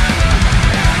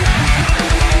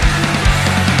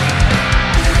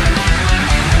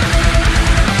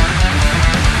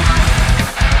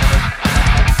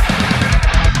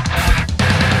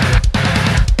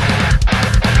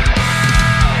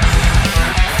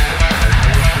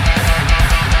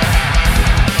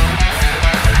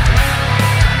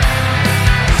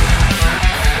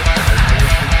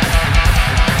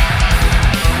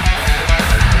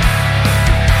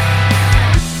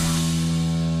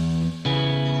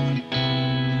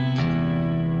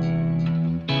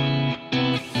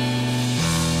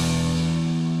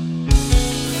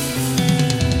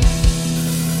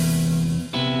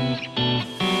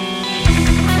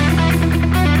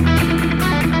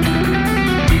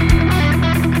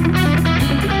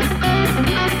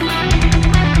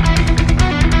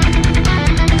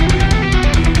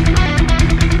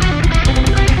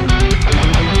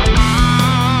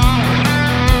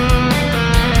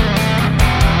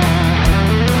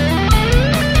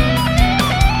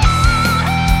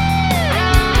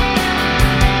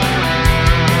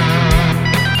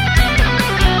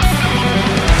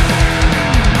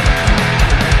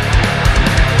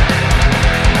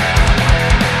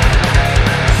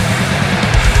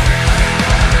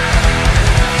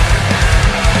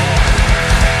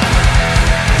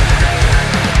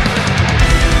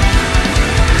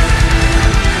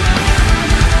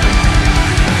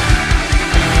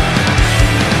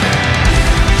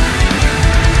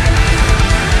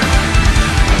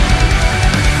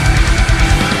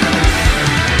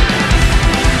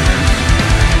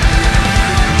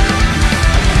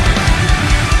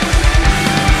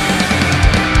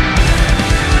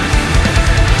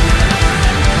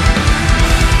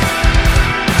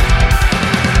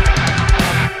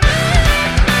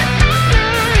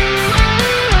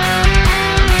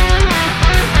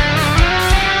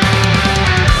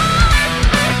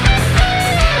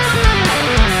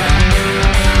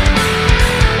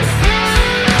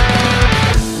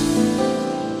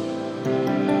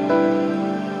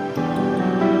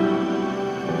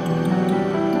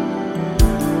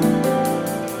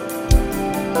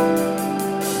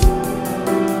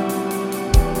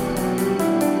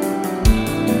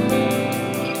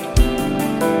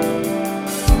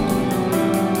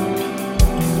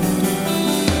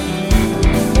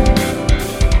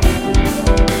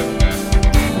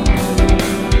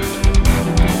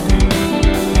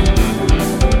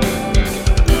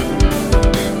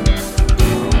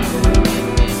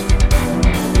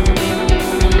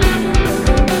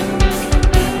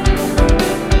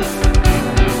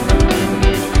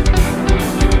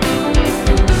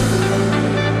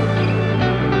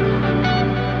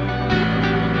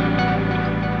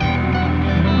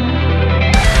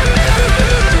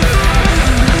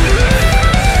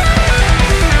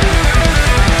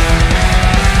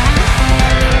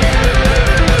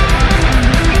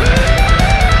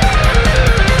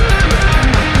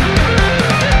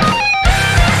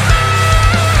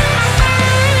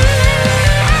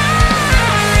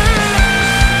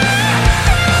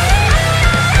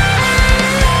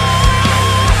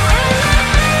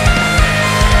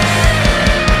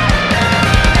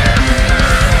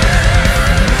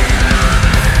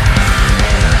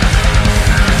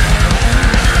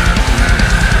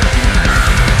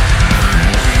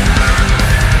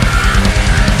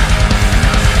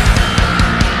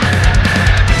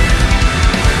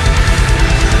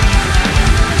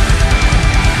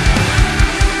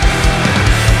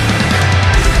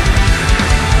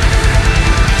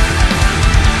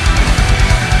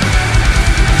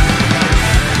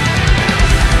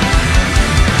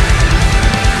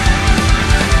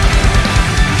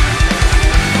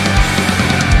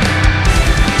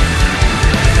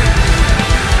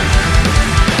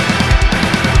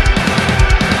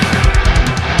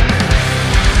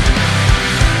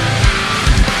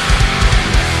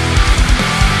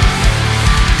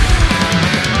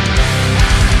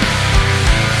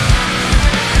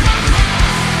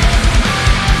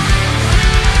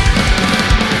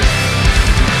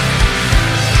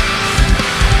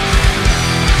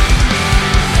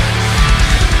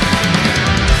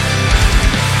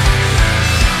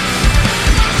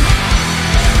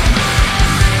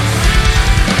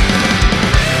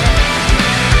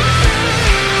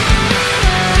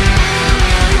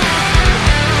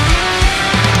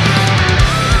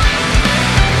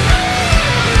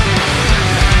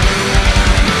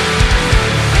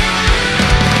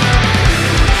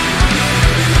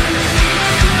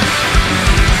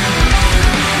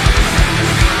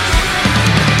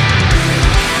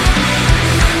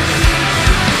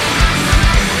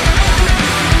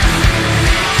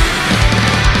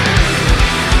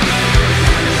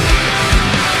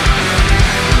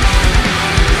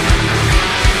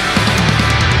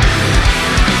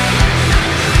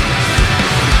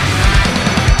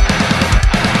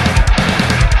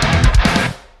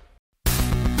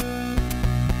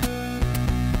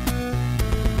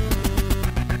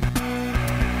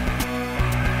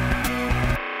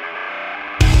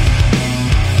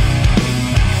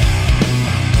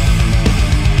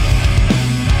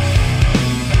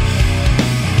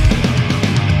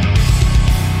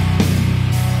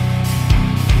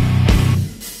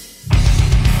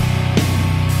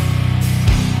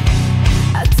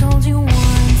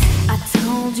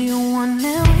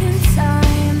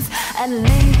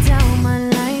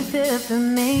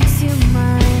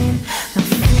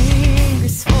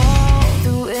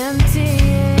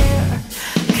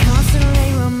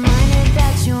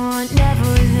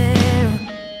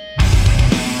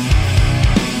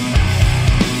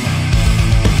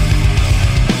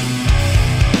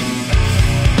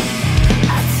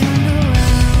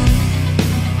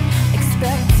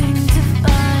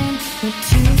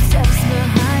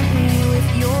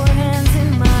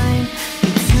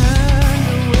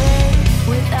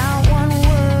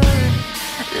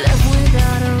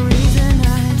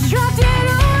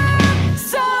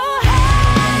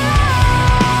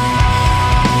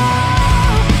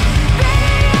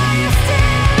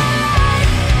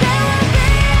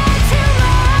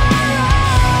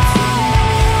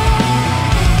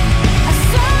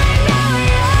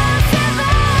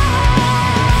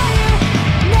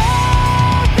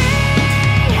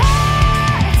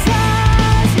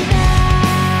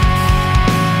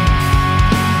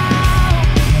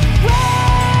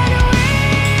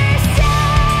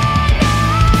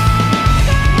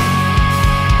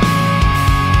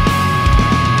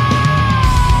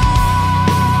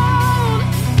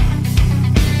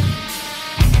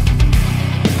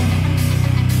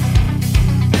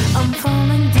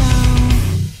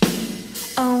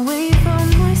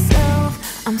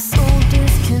I'm so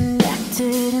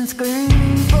disconnected and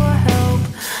screaming for help.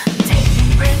 Take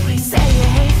me, break me, say you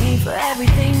hate me for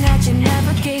everything that you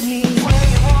never gave me. Where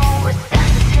you want, what's that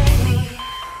to take me?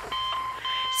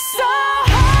 So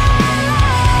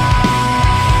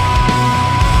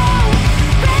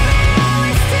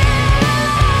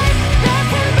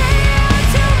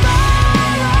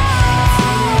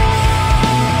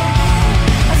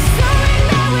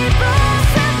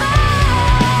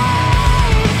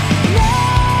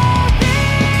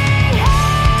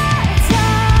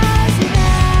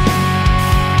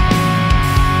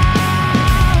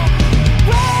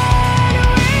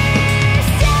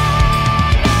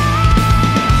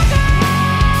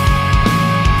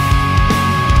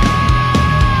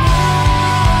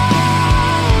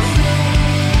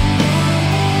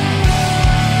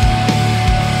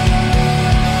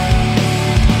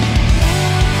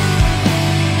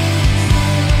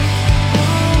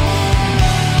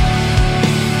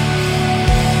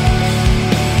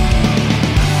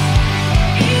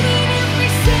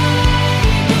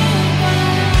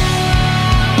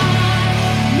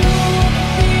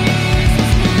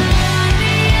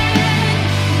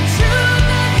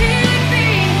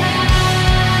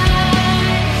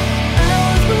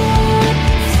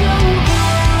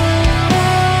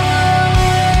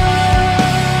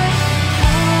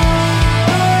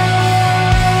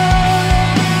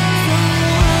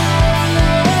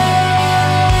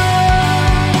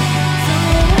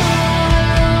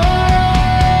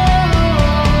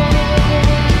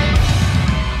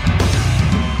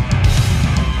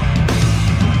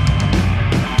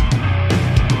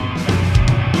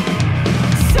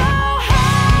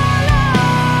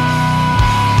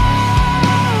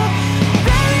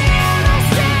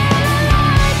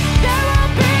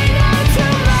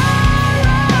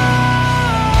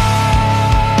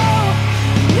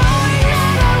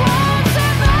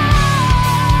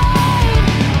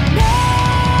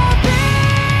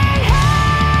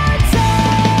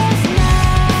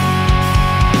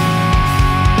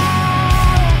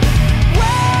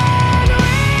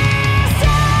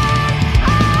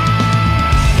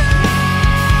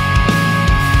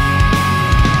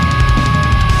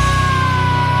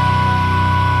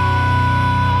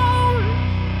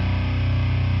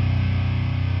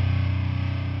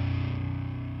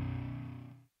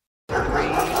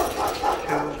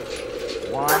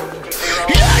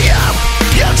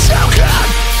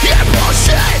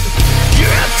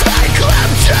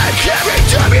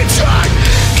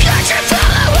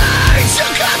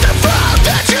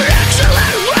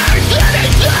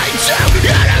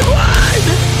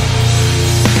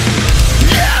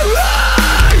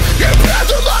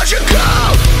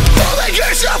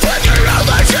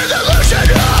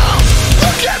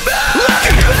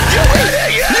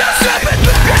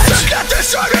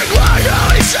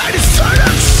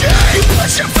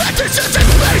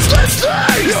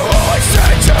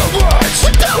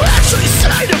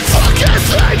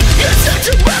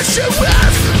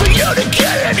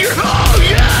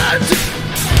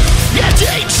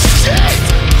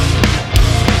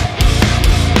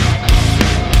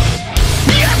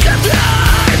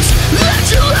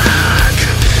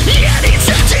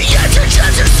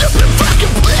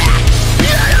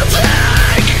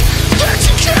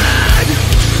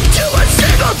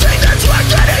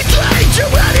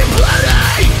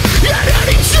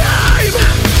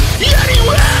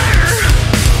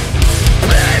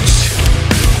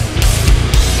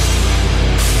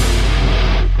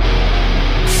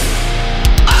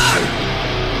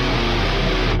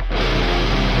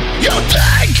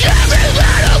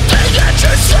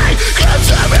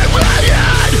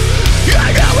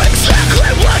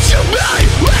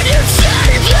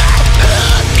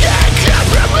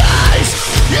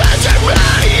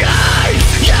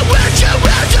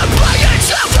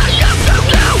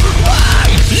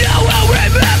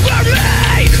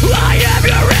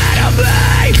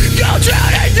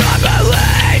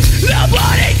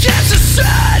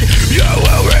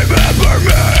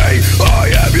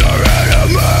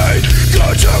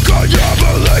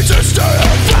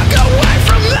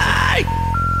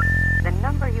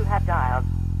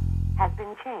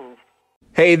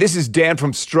Hey, this is Dan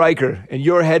from Stryker, and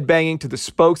you're headbanging to the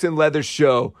Spokes and Leathers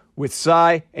show with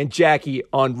Cy and Jackie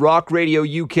on Rock Radio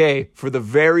UK for the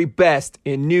very best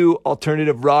in new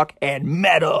alternative rock and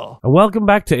metal. And welcome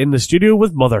back to In the Studio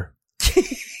with Mother.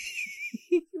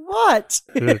 What?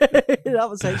 That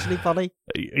was actually funny.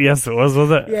 Yes, it was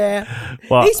it? Yeah.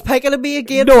 What? He's picking on me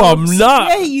again. No, folks. I'm not.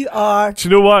 Yeah, you are. Do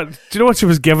you know what? Do you know what she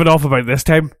was giving off about this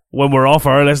time? When we're off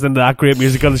air listening to that great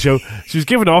music on the show, she was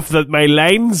giving off that my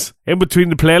lines in between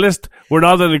the playlist were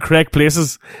not in the correct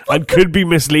places and could be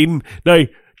misleading. Now,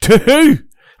 to who?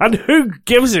 And who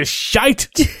gives a shite?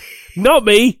 Not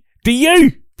me. Do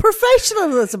you?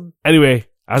 Professionalism. Anyway,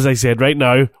 as I said, right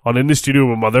now, on In the Studio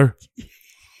with Mother,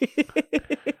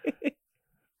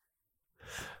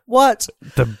 What?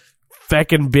 the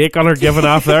feckin' bacon are giving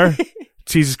off there.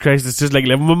 Jesus Christ, it's just like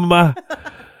living with my ma.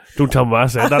 Don't tell me I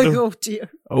said that. Oh dear.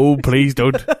 Oh, please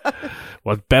don't.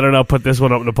 Well, better not put this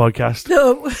one up in the podcast.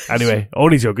 No. Anyway,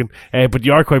 only joking. But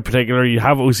you are quite particular. You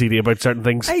have OCD about certain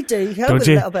things. I do. Help Don't it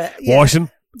you? a little bit. Yeah. Washing.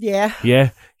 Yeah. Yeah.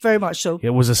 Very much so. It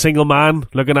was a single man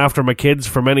looking after my kids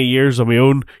for many years on my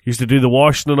own. Used to do the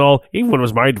washing and all. Even when I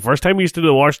was married, the first time I used to do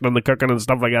the washing and the cooking and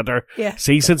stuff like that there. Yeah.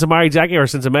 See, since I married Jackie or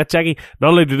since I met Jackie,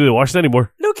 not allowed to do the washing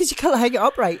anymore. No, because you can't hang it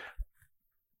up right.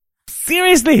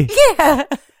 Seriously? Yeah.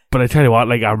 But I tell you what,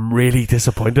 like, I'm really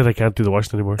disappointed I can't do the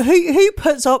washing anymore. Who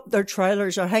puts up their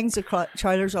trailers or hangs the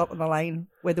trailers up on the line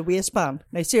with a waistband?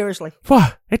 Now, seriously.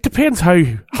 What? It depends how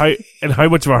and how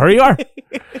much of a hurry you are.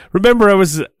 Remember, I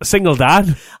was a single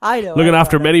dad I know. looking I know,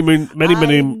 after I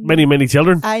know. many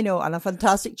children. I know, and a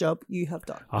fantastic job you have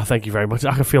done. Oh, thank you very much.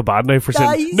 I can feel bad now for saying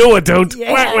Nice. no. I don't.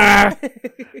 Yeah.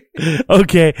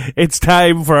 Okay, it's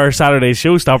time for our Saturday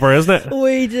showstopper, isn't it?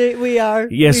 We are.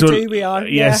 Yes, we are.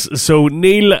 Yes, so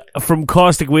Neil from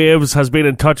Caustic Waves has been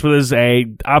in touch with us.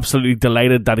 Absolutely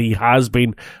delighted that he has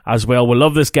been as well. We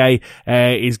love this guy.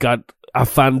 He's got a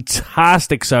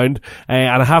fantastic sound,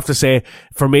 and I have to say,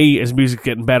 for me, his music's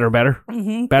getting better and better,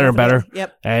 better and better.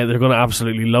 Yep. They're going to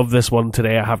absolutely love this one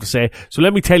today, I have to say. So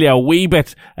let me tell you a wee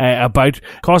bit about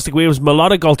Caustic Waves,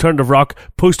 melodic alternative rock,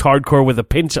 post-hardcore with a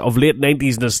pinch of late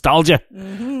 90s nostalgia.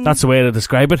 That's the way to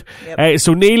describe it. Yep.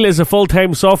 So Neil is a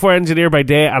full-time software engineer by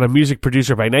day and a music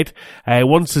producer by night.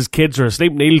 Once his kids are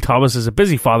asleep, Neil Thomas is a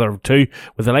busy father of two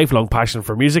with a lifelong passion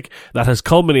for music that has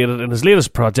culminated in his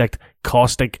latest project,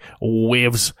 Caustic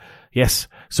Waves. Yes,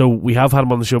 so we have had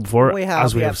him on the show before,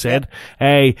 as we have said.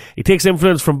 He takes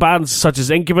influence from bands such as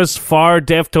Incubus, Far,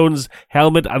 Deftones,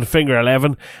 Helmet and Finger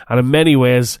 11, and in many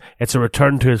ways it's a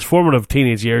return to his formative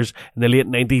teenage years in the late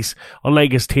 90s.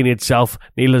 Unlike his teenage self,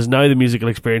 Neil has now the musical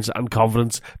experience and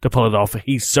confidence to pull it off.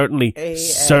 He certainly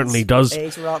does.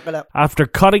 He's rocking it. After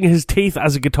cutting his teeth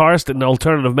as a guitarist in the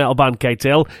alternative metal band Kite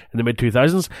Tail in the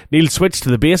mid-2000s, Neil switched to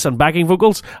the bass and backing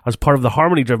vocals as part of the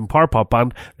harmony-driven power pop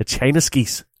band the China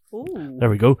Skis. Ooh. There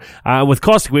we go. With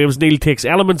Caustic Waves, Neil takes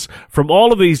elements from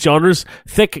all of these genres,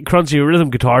 thick, crunchy rhythm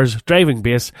guitars, driving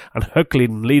bass, and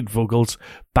hook-leading lead vocals,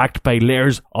 backed by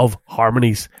layers of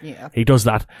harmonies. Yeah. He does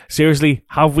that. Seriously,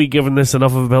 have we given this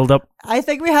enough of a build-up? I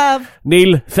think we have.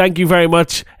 Neil, thank you very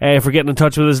much for getting in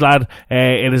touch with us, lad.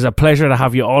 It is a pleasure to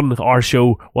have you on our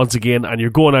show once again, and you're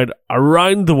going out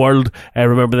around the world,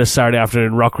 remember, this Saturday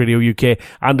afternoon, Rock Radio UK,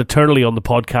 and eternally on the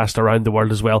podcast around the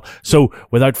world as well. So,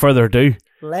 without further ado,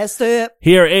 Let's do it.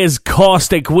 here is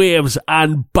Caustic Waves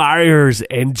and Barriers.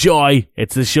 Enjoy.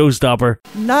 It's the showstopper.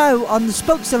 Now on the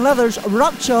Spokes and Leathers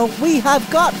Rock Show, we have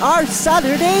got our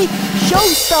Saturday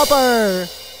showstopper.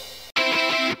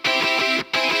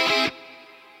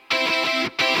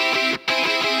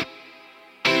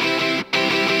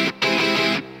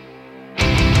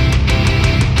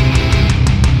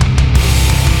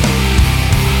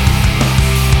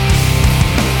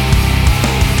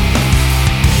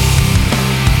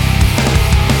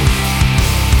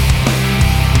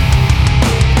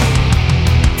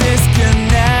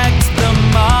 Disconnect the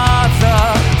mother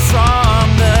from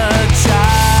the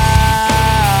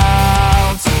child.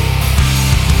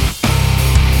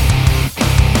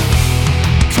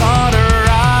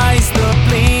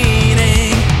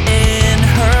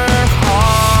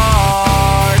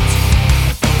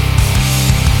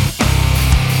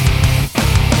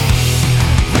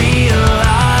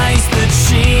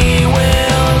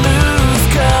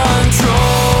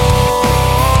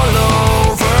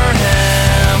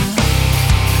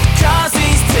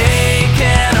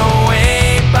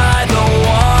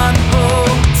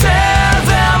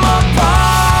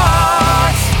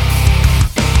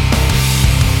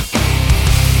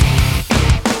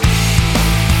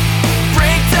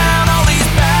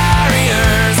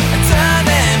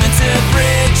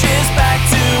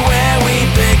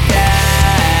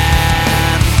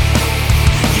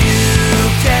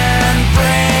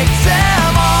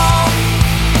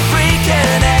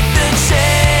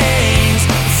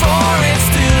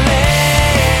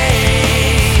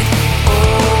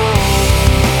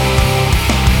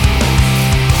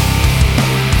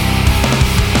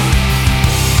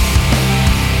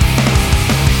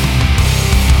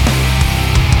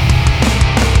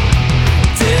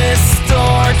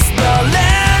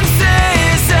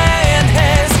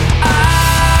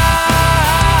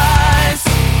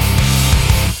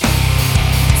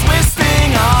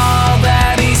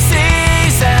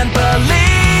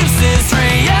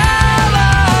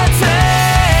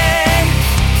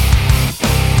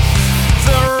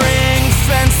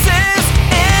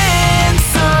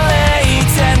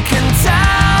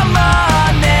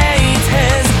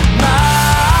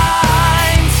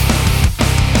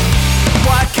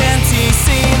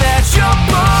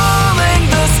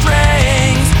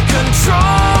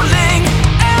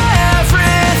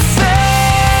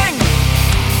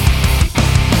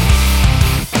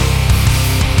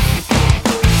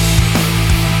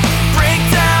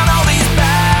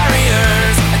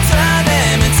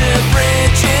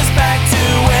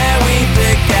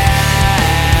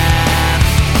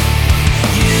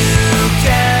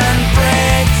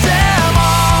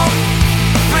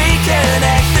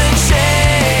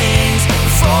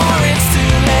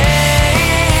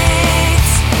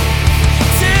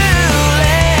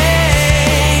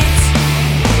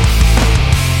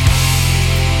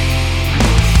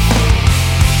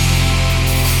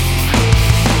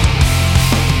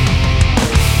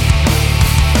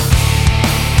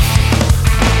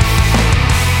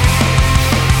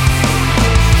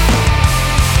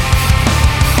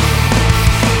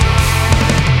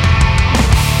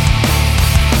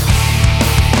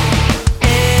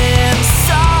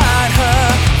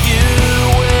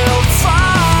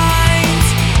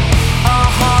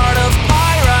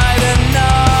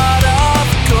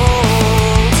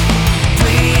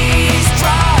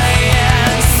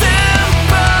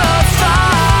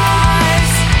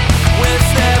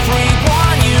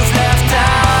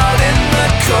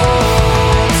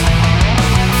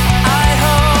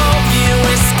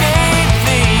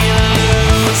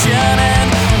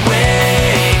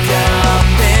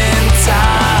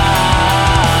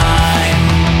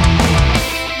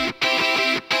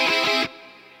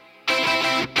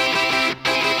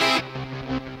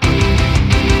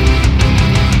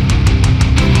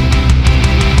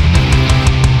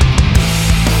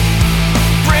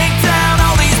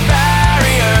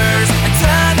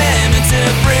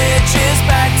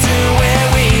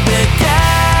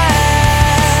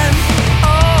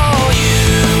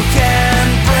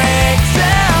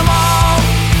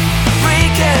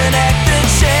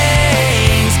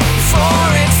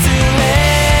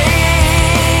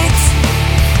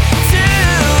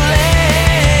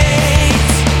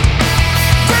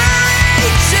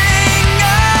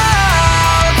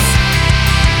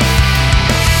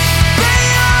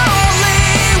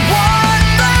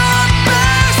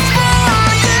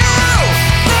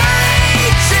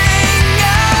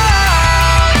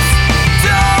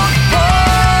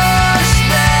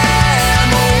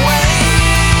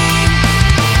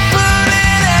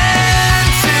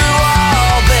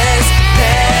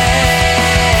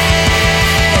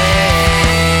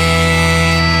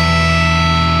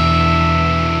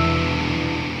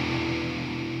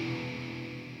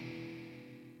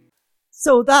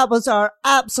 So that was our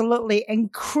absolutely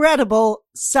incredible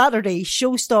Saturday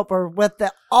showstopper with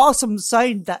the awesome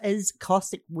sound that is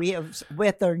Caustic Waves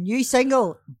with their new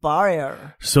single,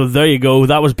 Barrier. So there you go.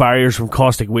 That was Barriers from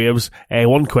Caustic Waves.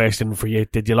 One question for you.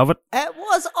 Did you love it? It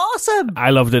was awesome. I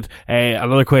loved it.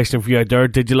 Another question for you out there.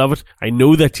 Did you love it? I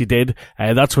know that you did.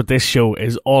 That's what this show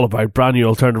is all about. Brand new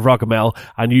alternative rock and metal.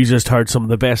 And you just heard some of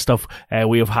the best stuff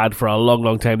we have had for a long,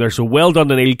 long time there. So well done,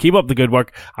 Neil. Keep up the good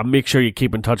work and make sure you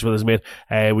keep in touch with us, mate.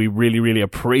 We really, really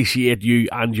appreciate you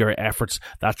and your efforts.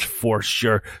 That's for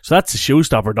sure. So that's the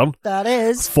showstopper done. That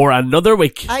is. For another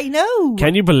week. I know.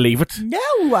 Can you believe it?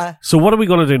 No. So what are we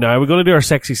going to do now? Are we going to do our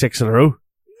sexy 6 in a row?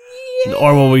 Yeah,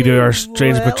 or will we do our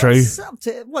strange but true?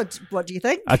 What do you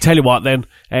think? I'll tell you what then.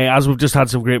 As we've just had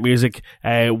some great music,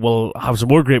 we'll have some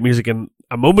more great music in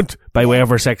a moment by way of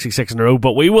our sexy 6 in a row.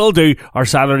 But we will do our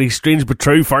Saturday strange but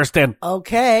true first then.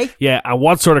 Okay. Yeah, and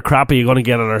what sort of crap are you going to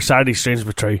get on our Saturday strange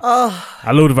but true? Oh,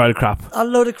 a load of out crap. A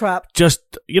load of crap.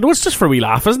 Just, it's just for a wee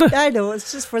laugh, isn't it? I know,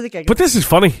 it's just for the gig. But this is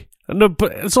funny. No,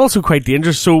 but it's also quite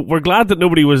dangerous. So we're glad that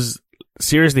nobody was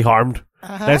seriously harmed.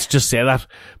 Let's just say that.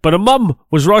 But a mum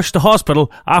was rushed to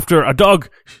hospital after a dog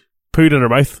pooed in her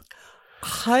mouth.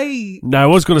 How? Now, I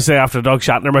was going to say after a dog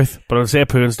shat in her mouth, but I'll say a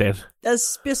poo instead.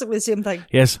 That's basically the same thing.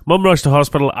 Yes, mum rushed to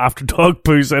hospital after dog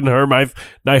poos in her mouth.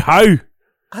 Now, how?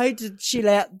 How did she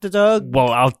let the dog?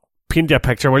 Well, I'll paint you a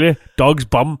picture, will you? Dog's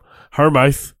bum, her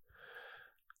mouth.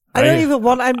 I don't even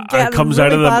want. I'm getting comes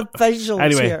really out of bad the visuals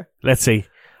anyway, here. Let's see.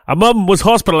 A mum was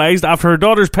hospitalised after her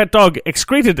daughter's pet dog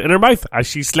excreted in her mouth as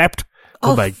she slept.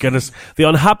 Oh my goodness. The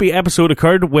unhappy episode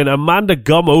occurred when Amanda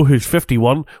Gummo, who's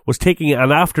 51, was taking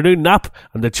an afternoon nap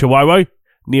and the Chihuahua,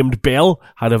 named Belle,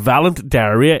 had a violent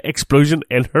diarrhea explosion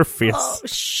in her face. Oh,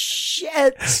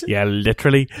 shit. Yeah,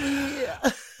 literally. Yeah.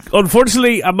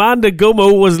 Unfortunately, Amanda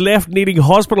Gummo was left needing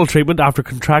hospital treatment after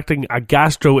contracting a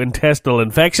gastrointestinal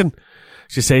infection.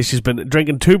 She says she's been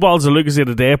drinking 2 bottles of Lucozade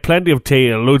a day, plenty of tea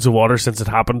and loads of water since it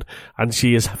happened, and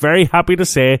she is very happy to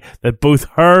say that both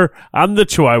her and the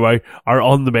Chihuahua are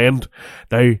on the mend.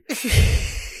 Now,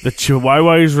 the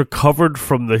Chihuahua's recovered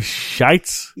from the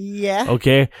shites. Yeah.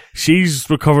 Okay. She's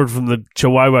recovered from the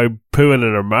Chihuahua pooing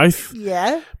in her mouth.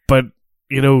 Yeah. But,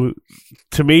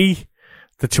 to me,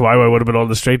 the Chihuahua would have been on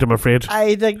the street, I'm afraid.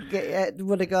 I think it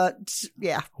would have got,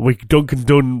 yeah. We don't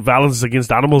condone violence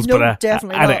against animals, no, but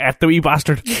definitely I'd not. have ate the wee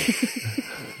bastard.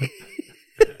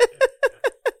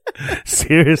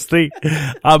 Seriously.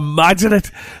 Imagine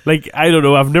it. Like, I don't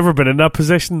know, I've never been in that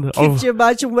position. Could you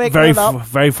imagine waking up?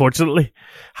 Very fortunately,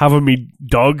 having me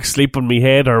dog sleep on me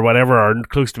head or whatever, or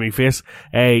close to me face.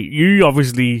 You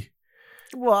obviously...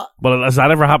 What? Well, has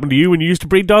that ever happened to you when you used to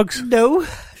breed dogs? No.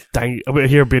 Dang,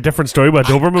 here would be a different story about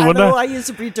Doberman, wouldn't it? I know, I used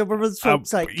to breed Dobermans from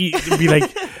you'd be like,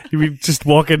 you'd just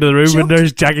walk into the room and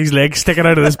there's Jackie's legs sticking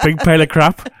out of this big pile of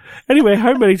crap. Anyway,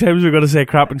 how many times are we going to say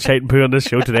crap and shite and poo on this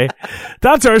show today?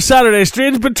 That's our Saturday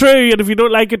Strange but True, and if you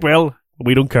don't like it, well,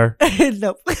 we don't care.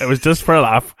 No. It was just for a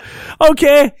laugh.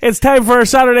 Okay, it's time for our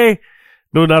Saturday.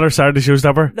 No, not our Saturday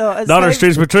showstopper. No, it's not our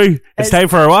Strange but True. It's time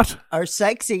for our what? Our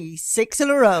sexy 6 in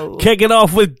a row. Kicking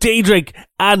off with Daedric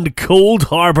and Cold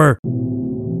Harbour.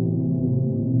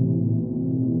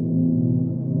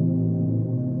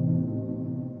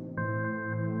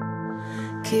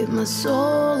 Keep my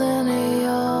soul in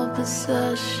your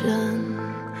possession.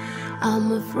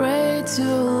 I'm afraid to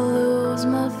lose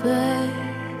my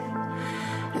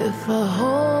faith. If I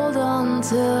hold on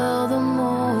till the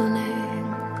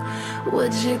morning,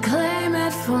 would you claim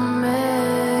it for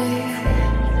me?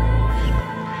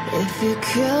 If you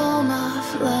kill my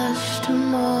flesh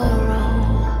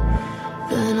tomorrow,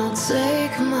 then I'll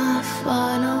take my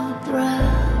final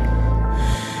breath.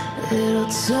 It'll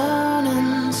turn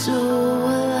into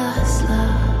a last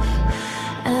laugh,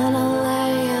 and I'll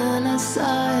lay in a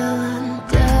silent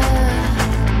death.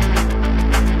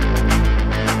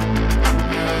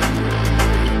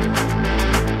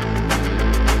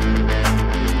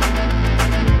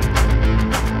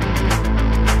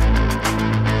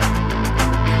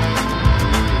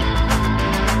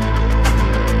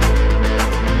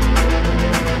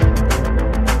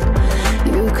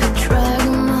 You could drag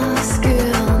my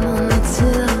skin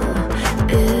until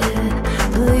it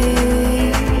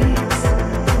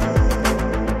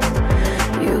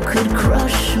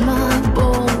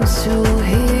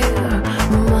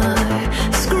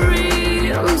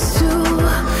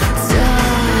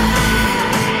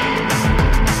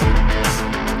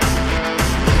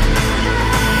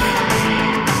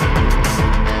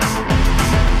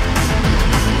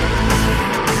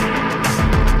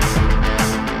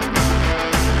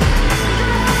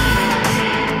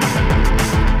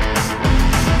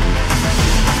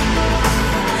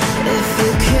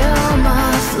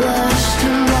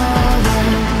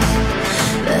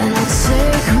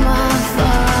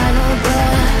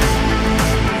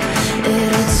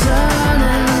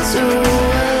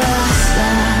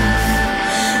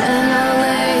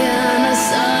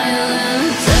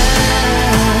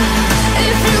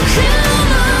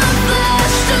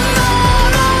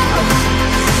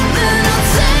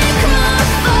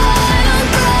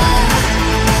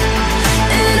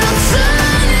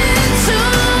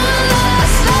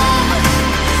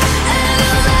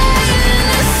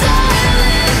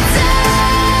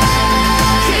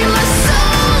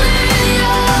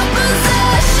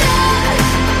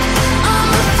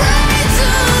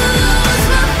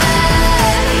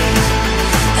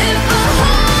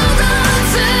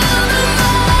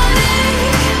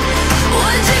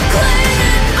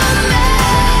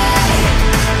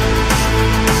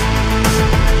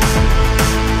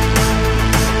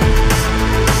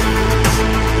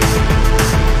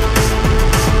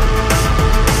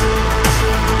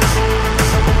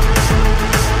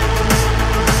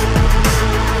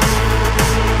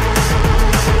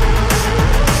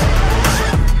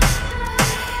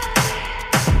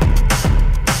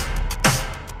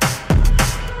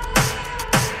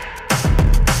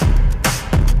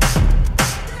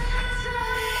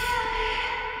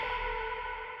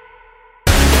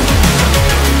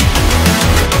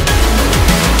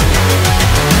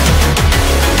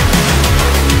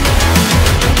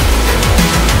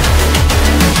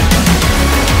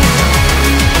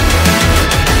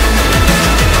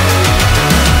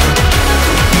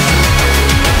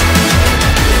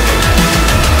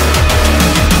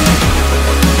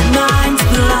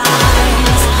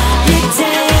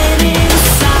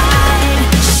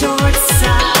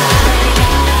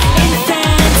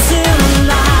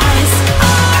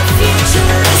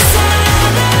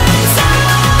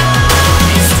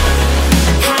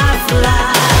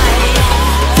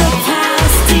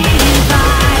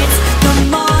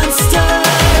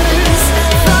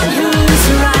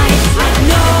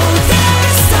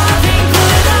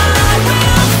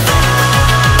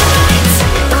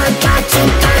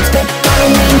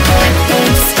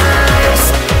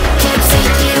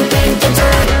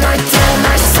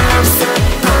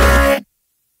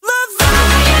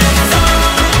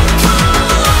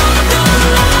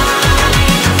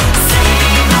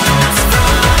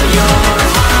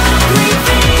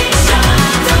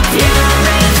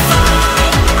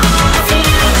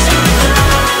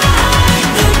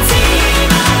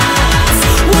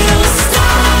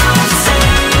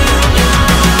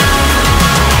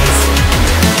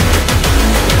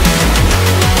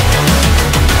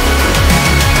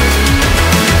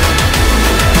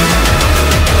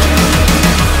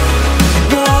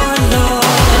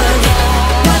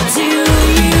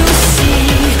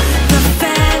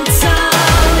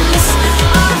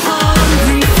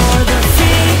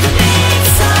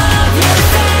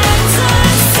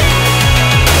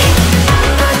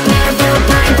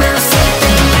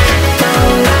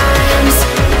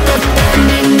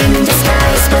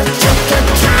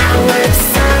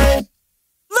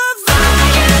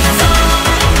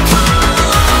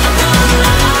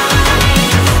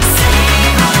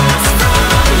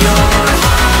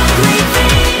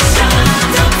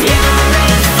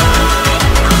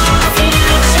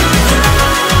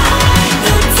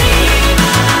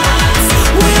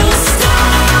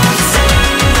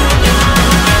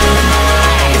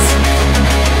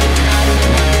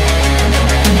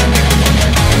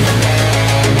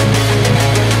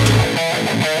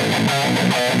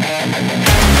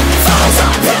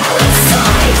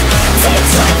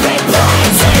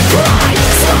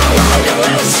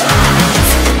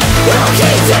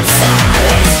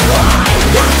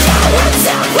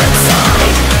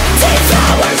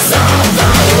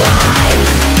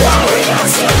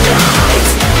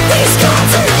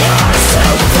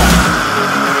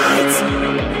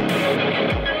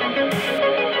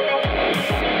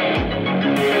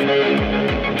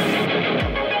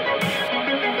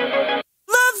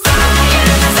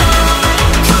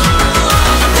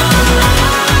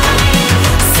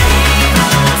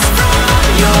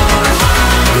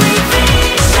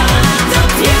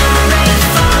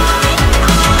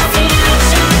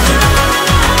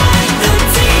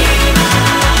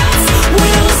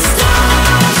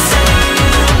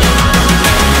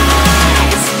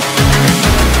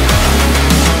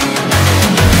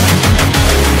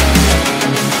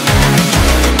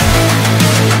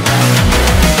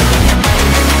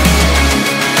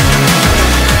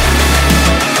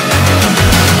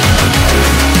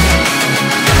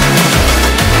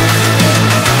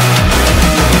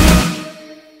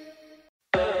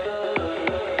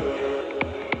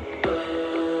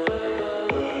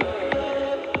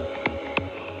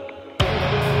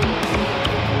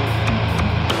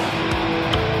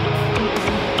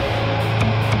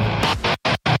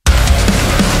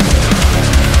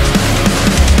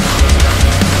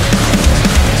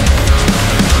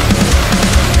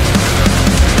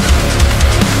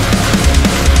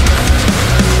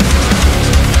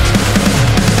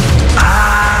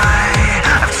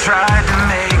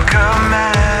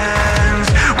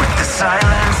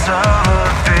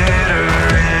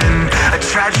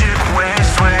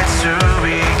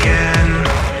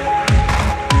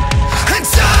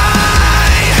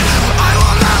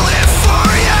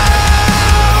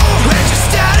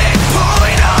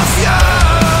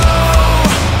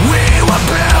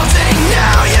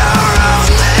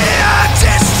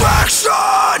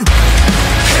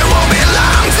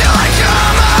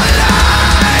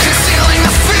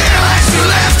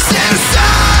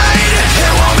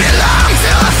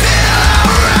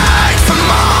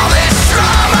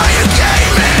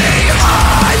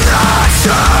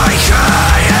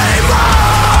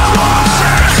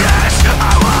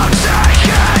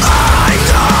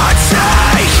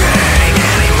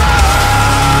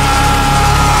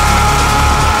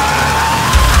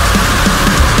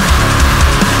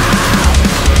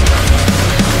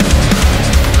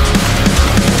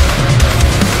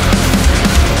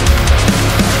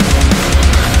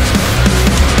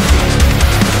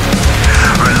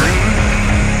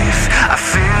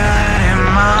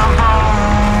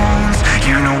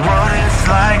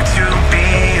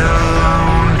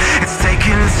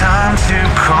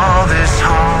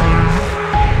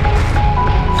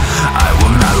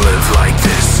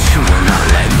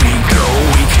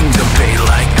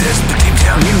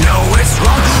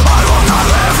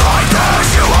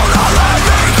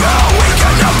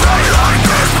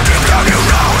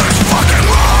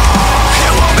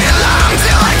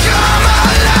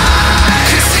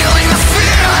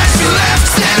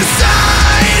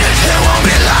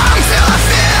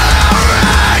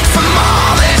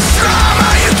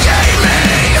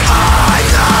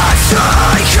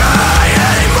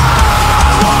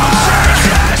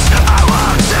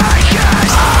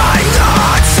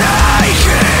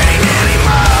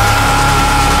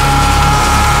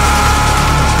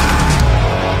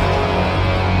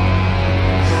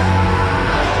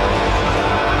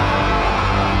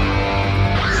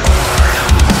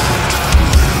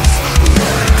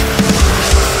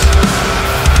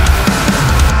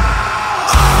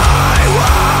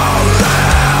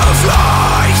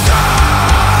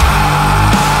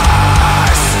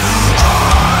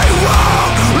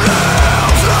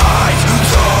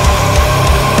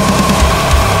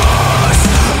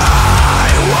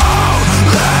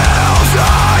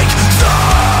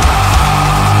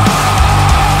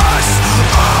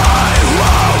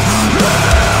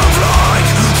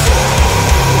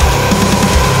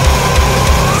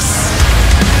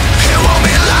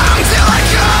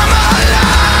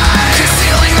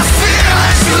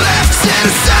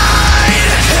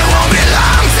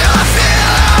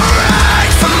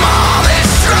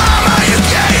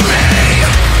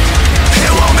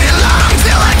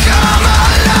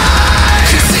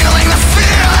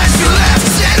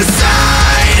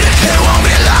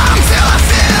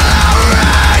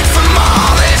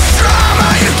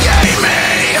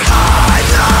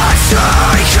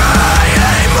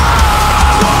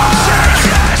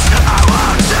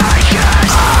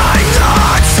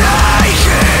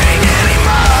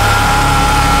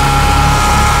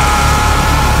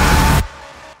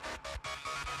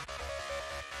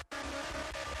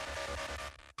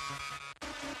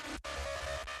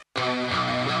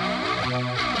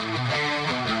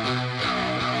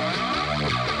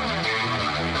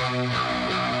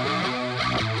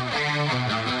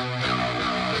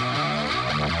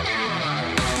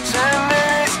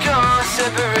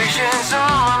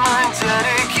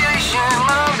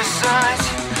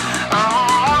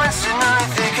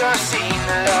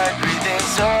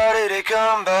they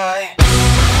come by.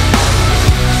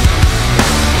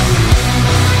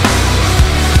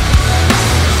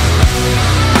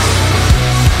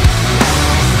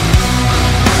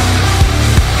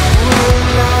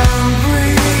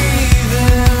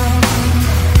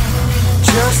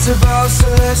 Just about, so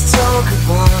let's talk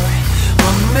about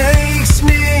what makes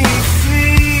me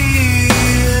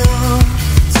feel.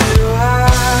 Do I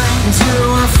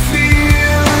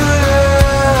feel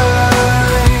alive?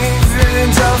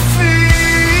 And I feel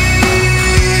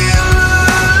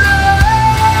alive.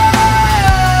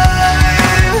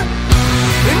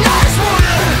 And I just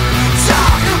wanna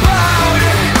talk about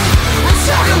it. Let's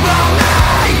talk about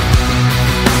me.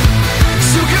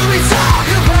 So can we talk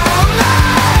about me?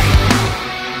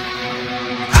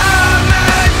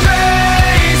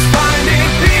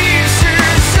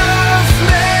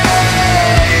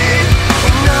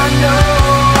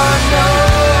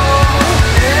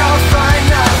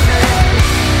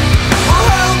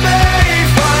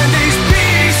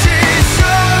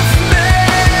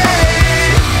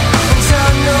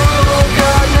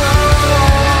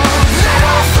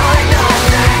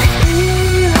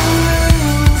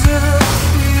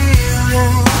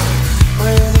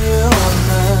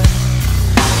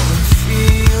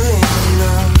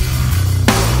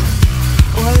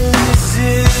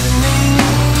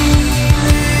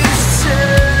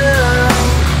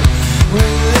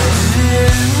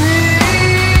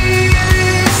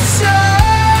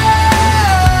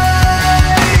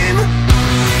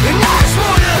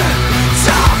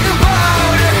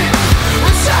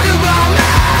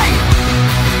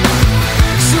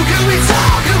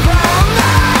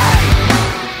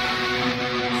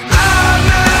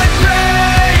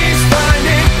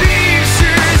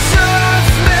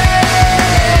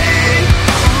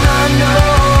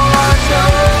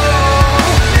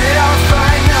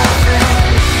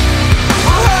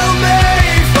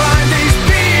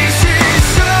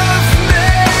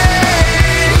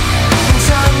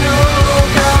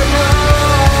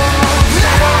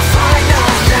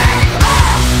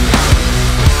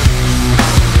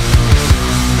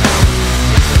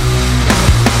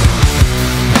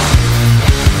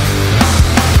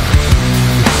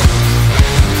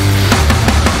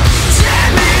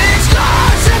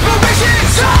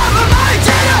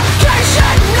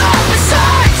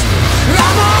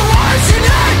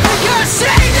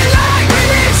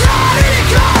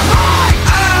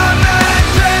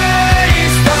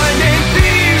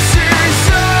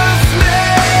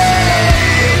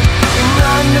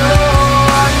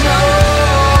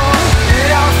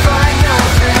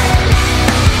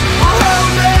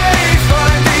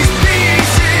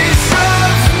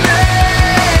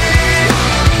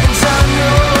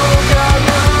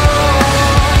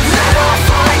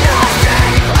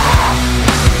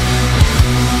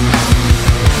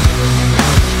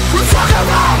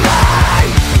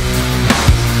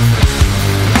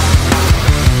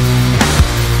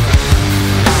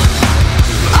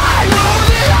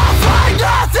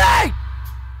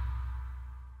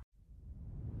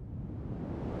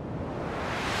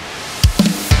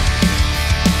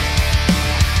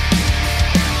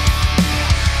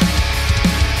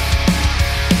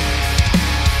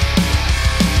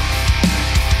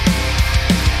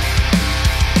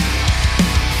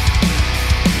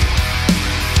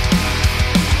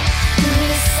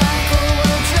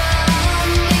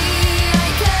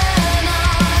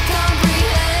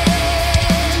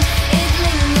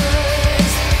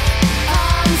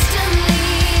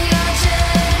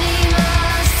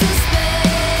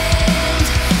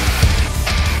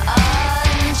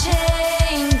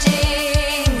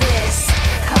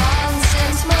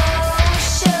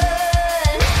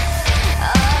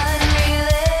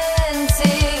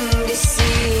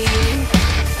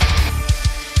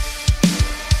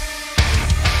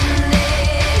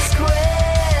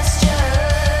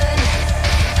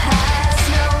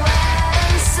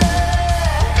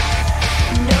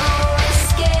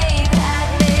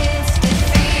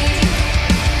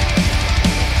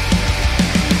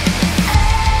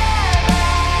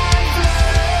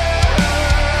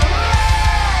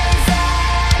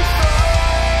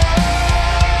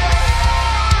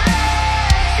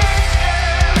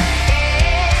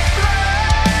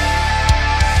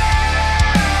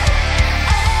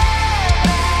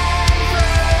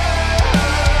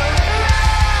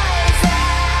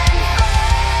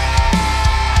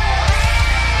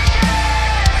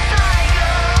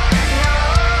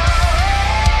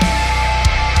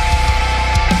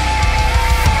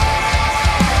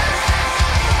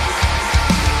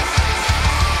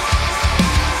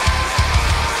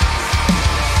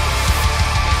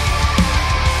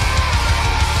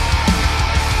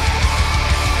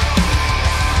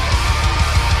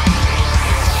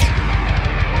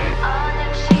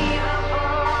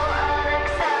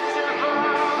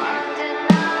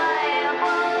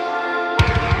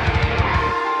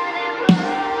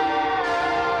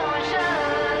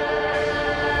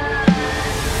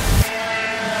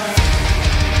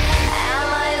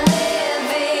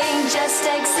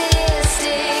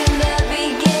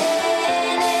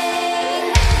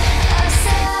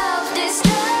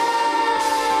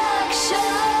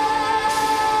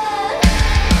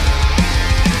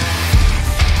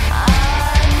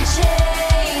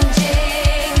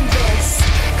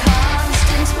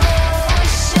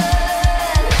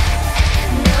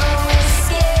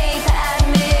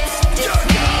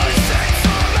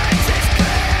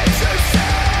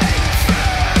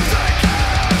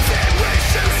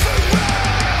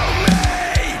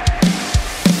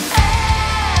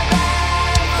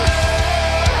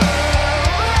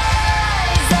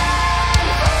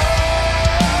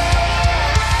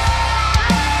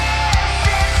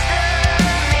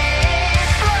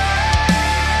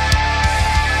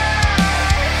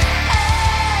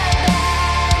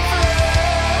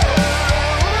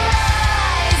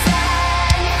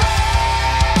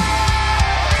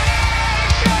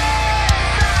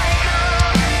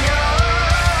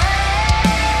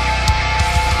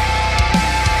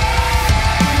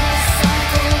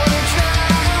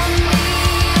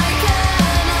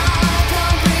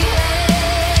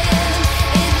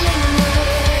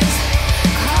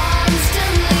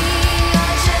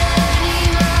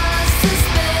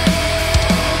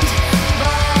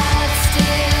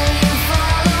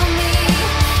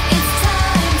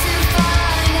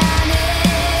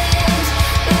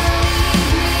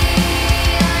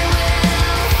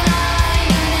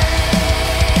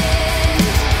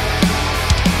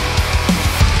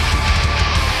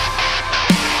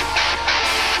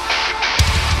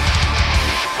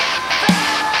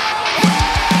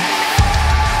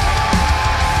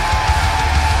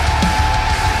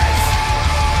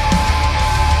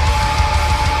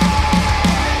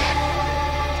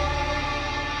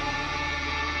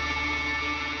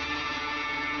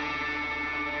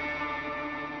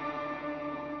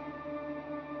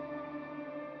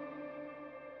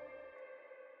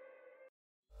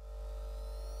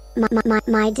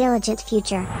 My diligent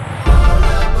future.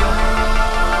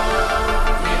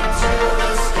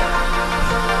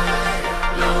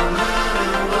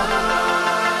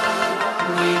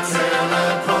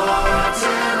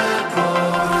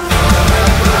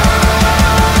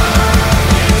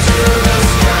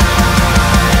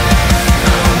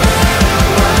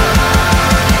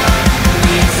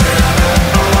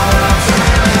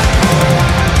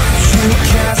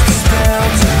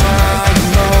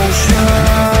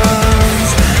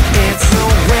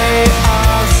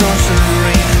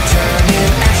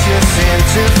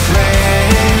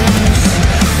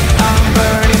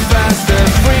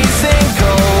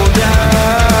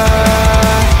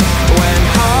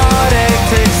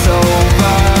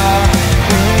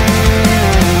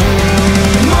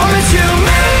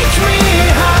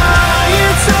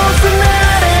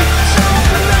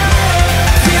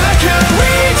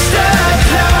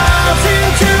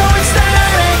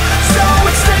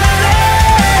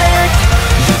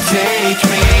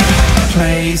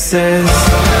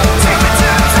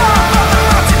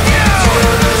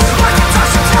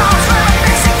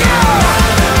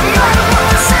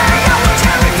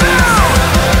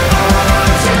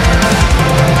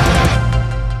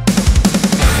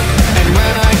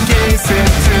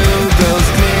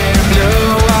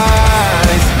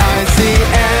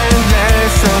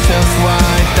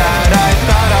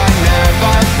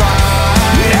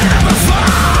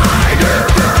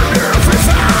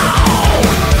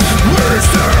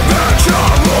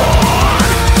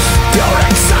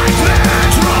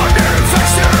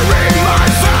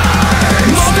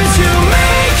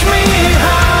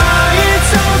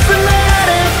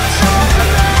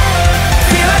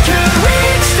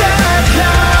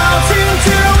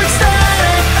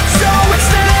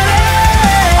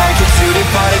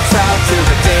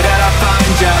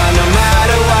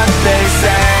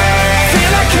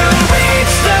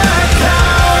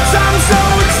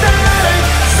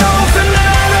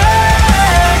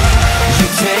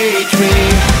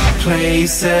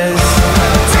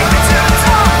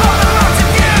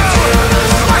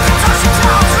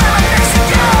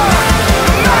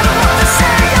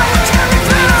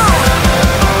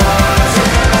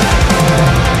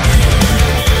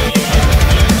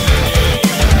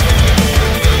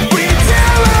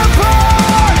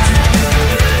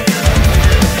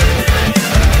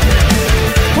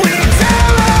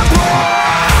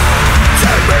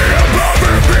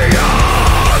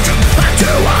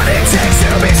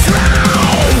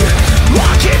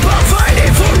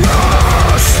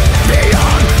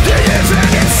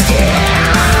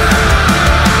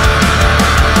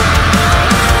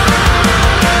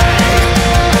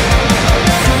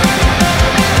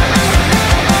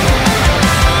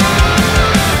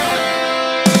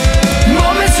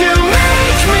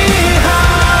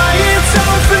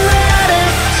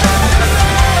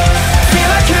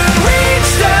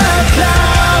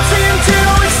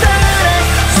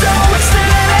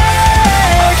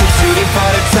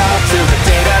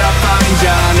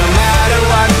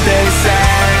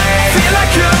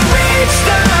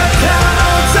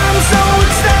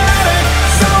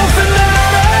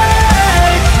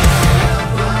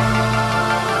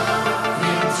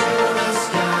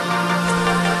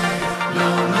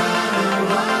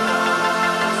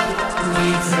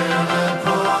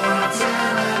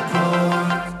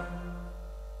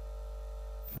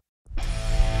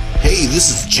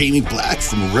 Jamie Black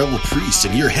from Rebel Priest,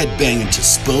 and you're headbanging to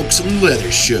Spokes and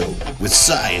Leather Show with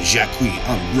Cy and Jacques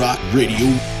on Rock Radio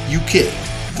UK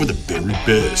for the very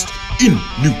best in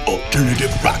new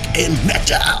alternative rock and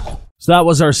metal. So that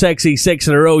was our sexy 6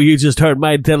 in a row. You just heard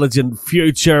My Diligent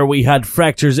Future. We had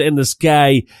Fractures in the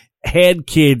Sky, Head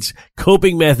Kids,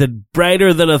 Coping Method,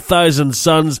 Brighter Than 1,000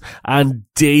 Suns, and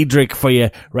Daedric for you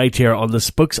right here on the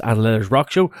Spokes and Leathers Rock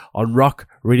Show on Rock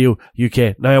Radio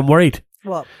UK. Now I'm worried.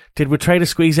 What? Did we try to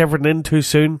squeeze everything in too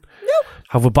soon? No.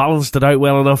 Have we balanced it out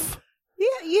well enough?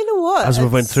 Yeah, you know what? As we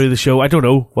went through the show? I don't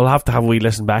know. We'll have to have a wee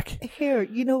listen back. Here,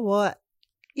 you know what?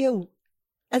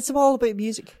 It's all about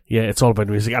music. Yeah, it's all about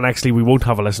music. And actually, we won't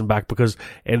have a listen back because,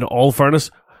 in all fairness,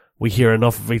 we hear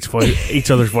enough of each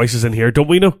other's voices in here, don't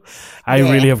we know? I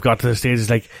really have got to the stage,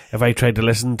 it's like, if I tried to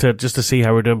listen to it just to see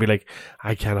how we're doing, be like,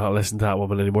 I cannot listen to that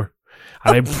woman anymore.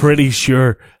 And I'm pretty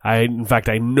sure, in fact,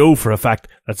 I know for a fact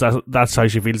that's how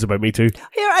she feels about me too.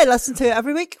 Here, I listen to it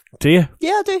every week. Do you?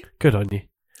 Yeah, I do. Good on you.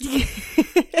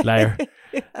 Liar.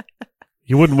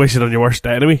 You wouldn't wish it on your worst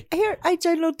enemy. Here, I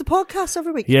download the podcast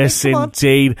every week. Yes, Come on.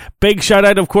 indeed. Big shout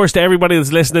out, of course, to everybody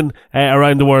that's listening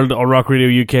around the world on Rock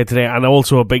Radio UK today, and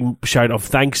also a big shout of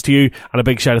thanks to you, and a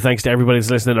big shout of thanks to everybody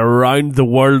that's listening around the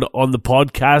world on the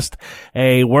podcast.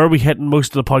 Where are we hitting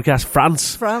most of the podcast?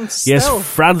 France. France. Yes, still.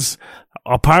 France.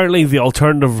 Apparently the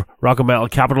alternative rock and metal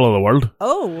capital of the world.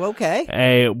 Oh,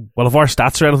 okay. Well, if our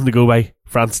stats are anything to go by,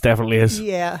 France definitely is.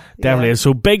 Yeah. Definitely is.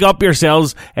 So big up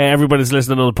yourselves, everybody's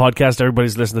listening on the podcast,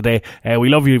 everybody's listening today. We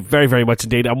love you very, very much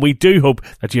indeed, and we do hope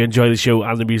that you enjoy the show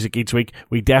and the music each week.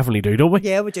 We definitely do, don't we?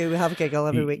 Yeah, we do. We have a giggle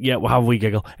every week. Yeah, we'll have a wee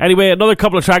giggle. Anyway, another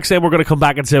couple of tracks, then we're going to come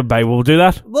back and say bye. We'll do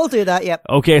that? We'll do that, yep.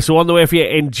 Okay, so on the way for you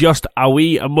in just a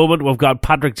moment, we've got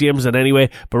Patrick James and Anyway,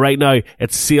 but right now,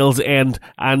 it's Seal's End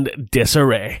and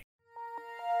Disarray.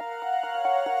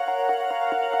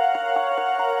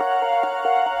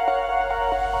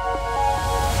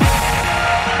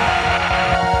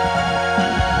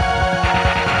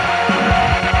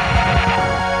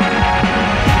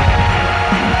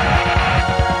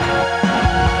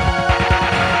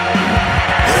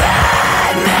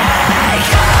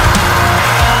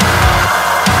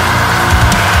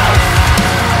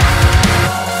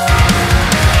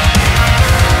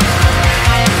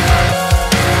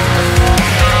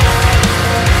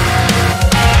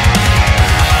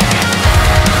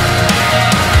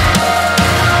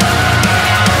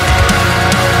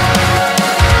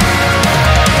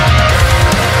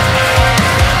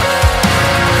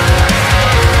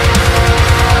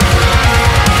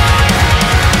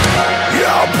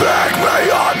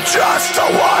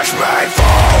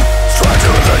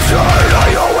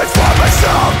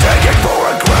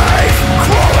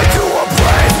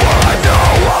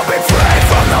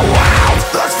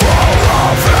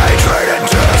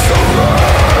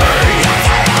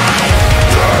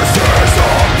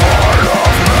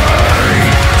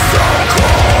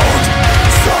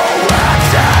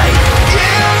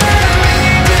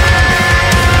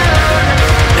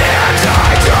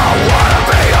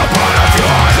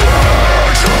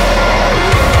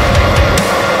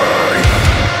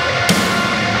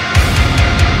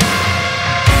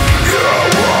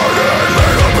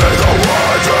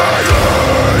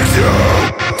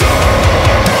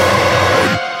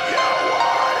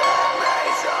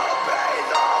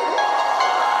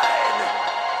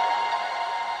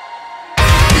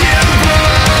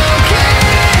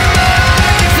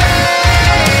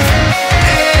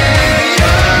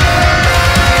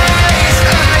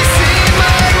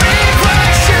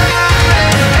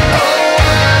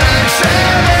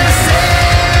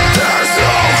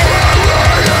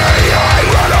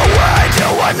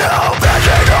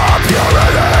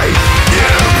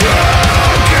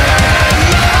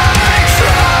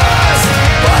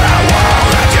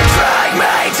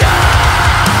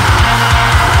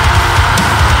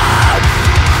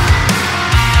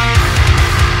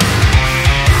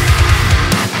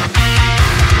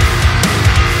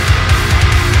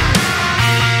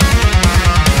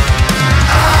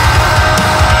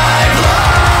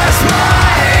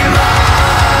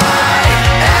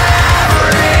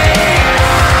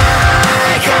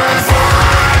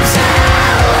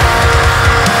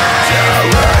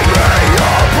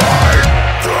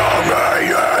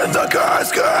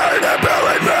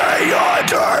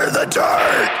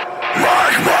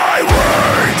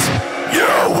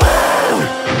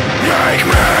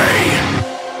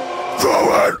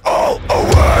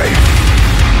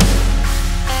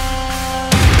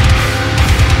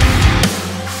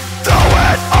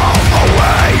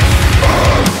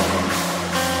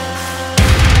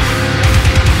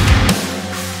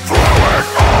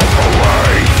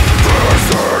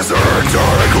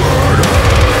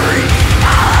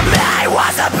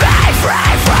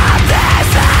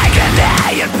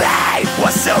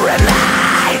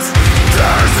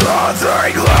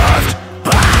 Nothing left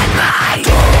but my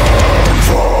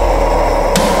downfall.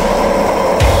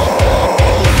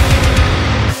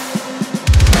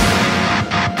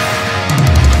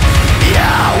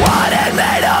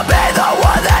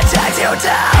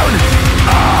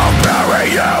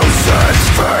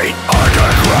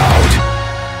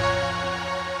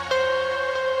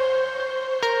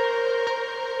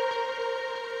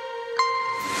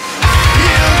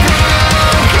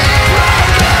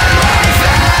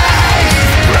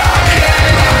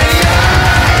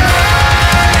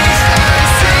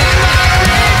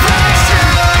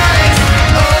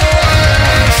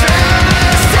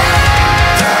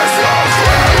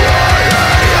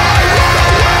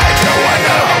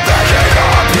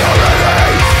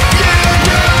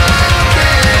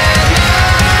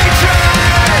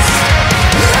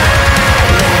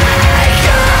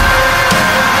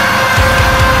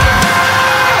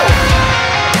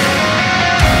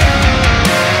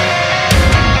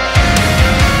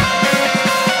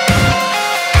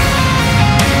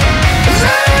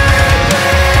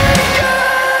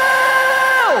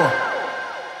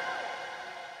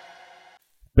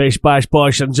 Bish, bash,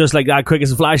 bosh, and just like that, quick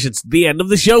as a flash, it's the end of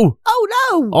the show. Oh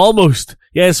no! Almost.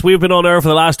 Yes, we've been on air for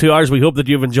the last 2 hours. We hope that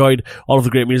you've enjoyed all of the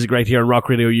great music right here on Rock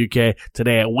Radio UK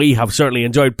today. We have certainly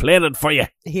enjoyed playing it for you.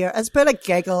 Here, it's been a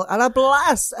giggle and a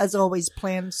blast, as always,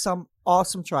 playing some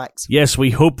awesome tracks. Yes, we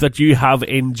hope that you have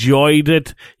enjoyed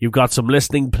it. You've got some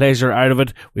listening pleasure out of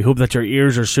it. We hope that your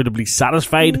ears are suitably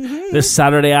satisfied this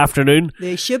Saturday afternoon.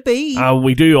 They should be. And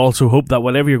we do also hope that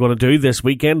whatever you're going to do this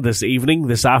weekend, this evening,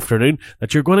 this afternoon,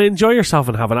 that you're going to enjoy yourself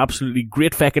and have an absolutely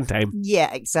great feckin' time.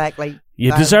 Yeah, exactly.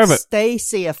 You deserve it. Stay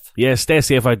safe. Yeah, stay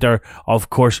safe out there.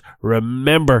 Of course,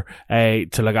 remember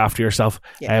to look after yourself.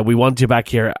 Yeah. We want you back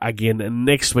here again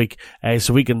next week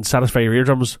so we can satisfy your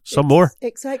eardrums some more.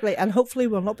 Exactly. And hopefully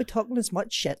we'll not be talking as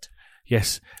much shit.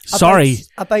 Yes. Sorry.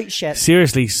 About shit.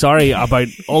 Seriously, sorry about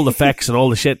all the facts and all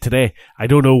the shit today. I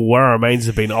don't know where our minds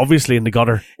have been. Obviously in the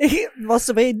gutter. Must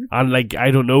have been. And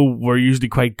I don't know, we're usually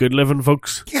quite good living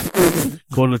folks.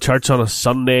 Going to church on a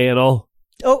Sunday and all.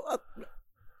 Oh,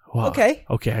 Wow. okay.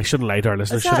 Okay, I shouldn't lie to our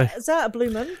listeners, should I? Is that a blue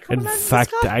moon coming In in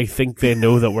fact, the sky? I think they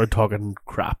know that we're talking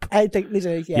crap. I think they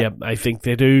do, yeah. Yeah, I think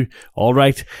they do. All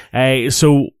right.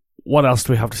 So, what else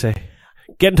do we have to say?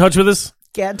 Get in touch with us.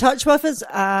 Get in touch with us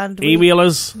and Email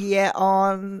us. Yeah,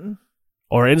 on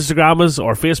Or Instagram us,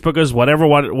 or Facebook us, whatever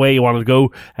way you want to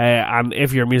go. And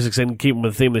if your music's in keeping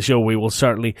with the theme of the show, we will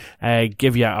certainly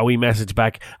give you a wee message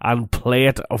back and play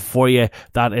it for you.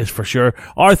 That is for sure.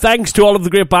 Our thanks to all of the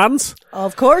great bands,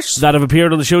 of course, that have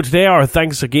appeared on the show today. Our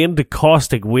thanks again to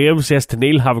Caustic Waves. Yes, to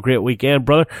Neil. Have a great weekend,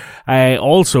 brother.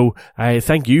 Also,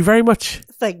 thank you very much.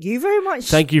 Thank you very much.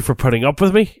 Thank you for putting up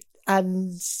with me.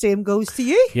 And same goes to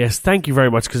you. Yes, thank you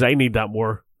very much, because I need that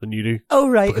more than you do. Oh,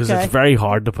 right, because okay. it's very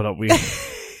hard to put up with you.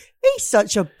 He's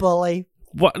such a bully.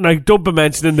 What? Now, don't be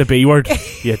mentioning the B word,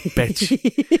 you bitch.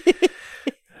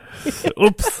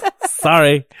 Oops,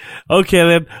 sorry. Okay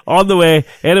then, on the way,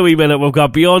 in a wee minute, we've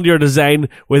got Beyond Your Design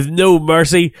with No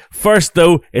Mercy. First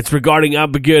though, it's regarding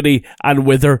ambiguity and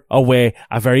Wither Away.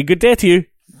 A very good day to you.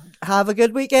 Have a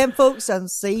good weekend, folks,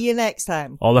 and see you next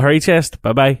time. All the hurry chest.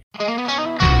 Bye bye.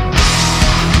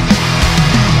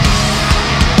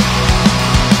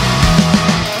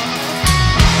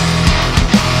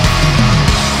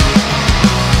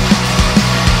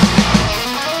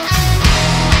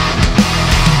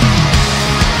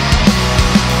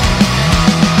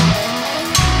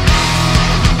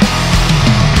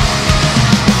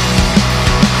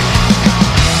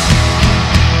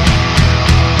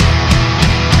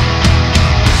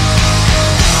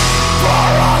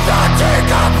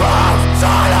 Take a breath.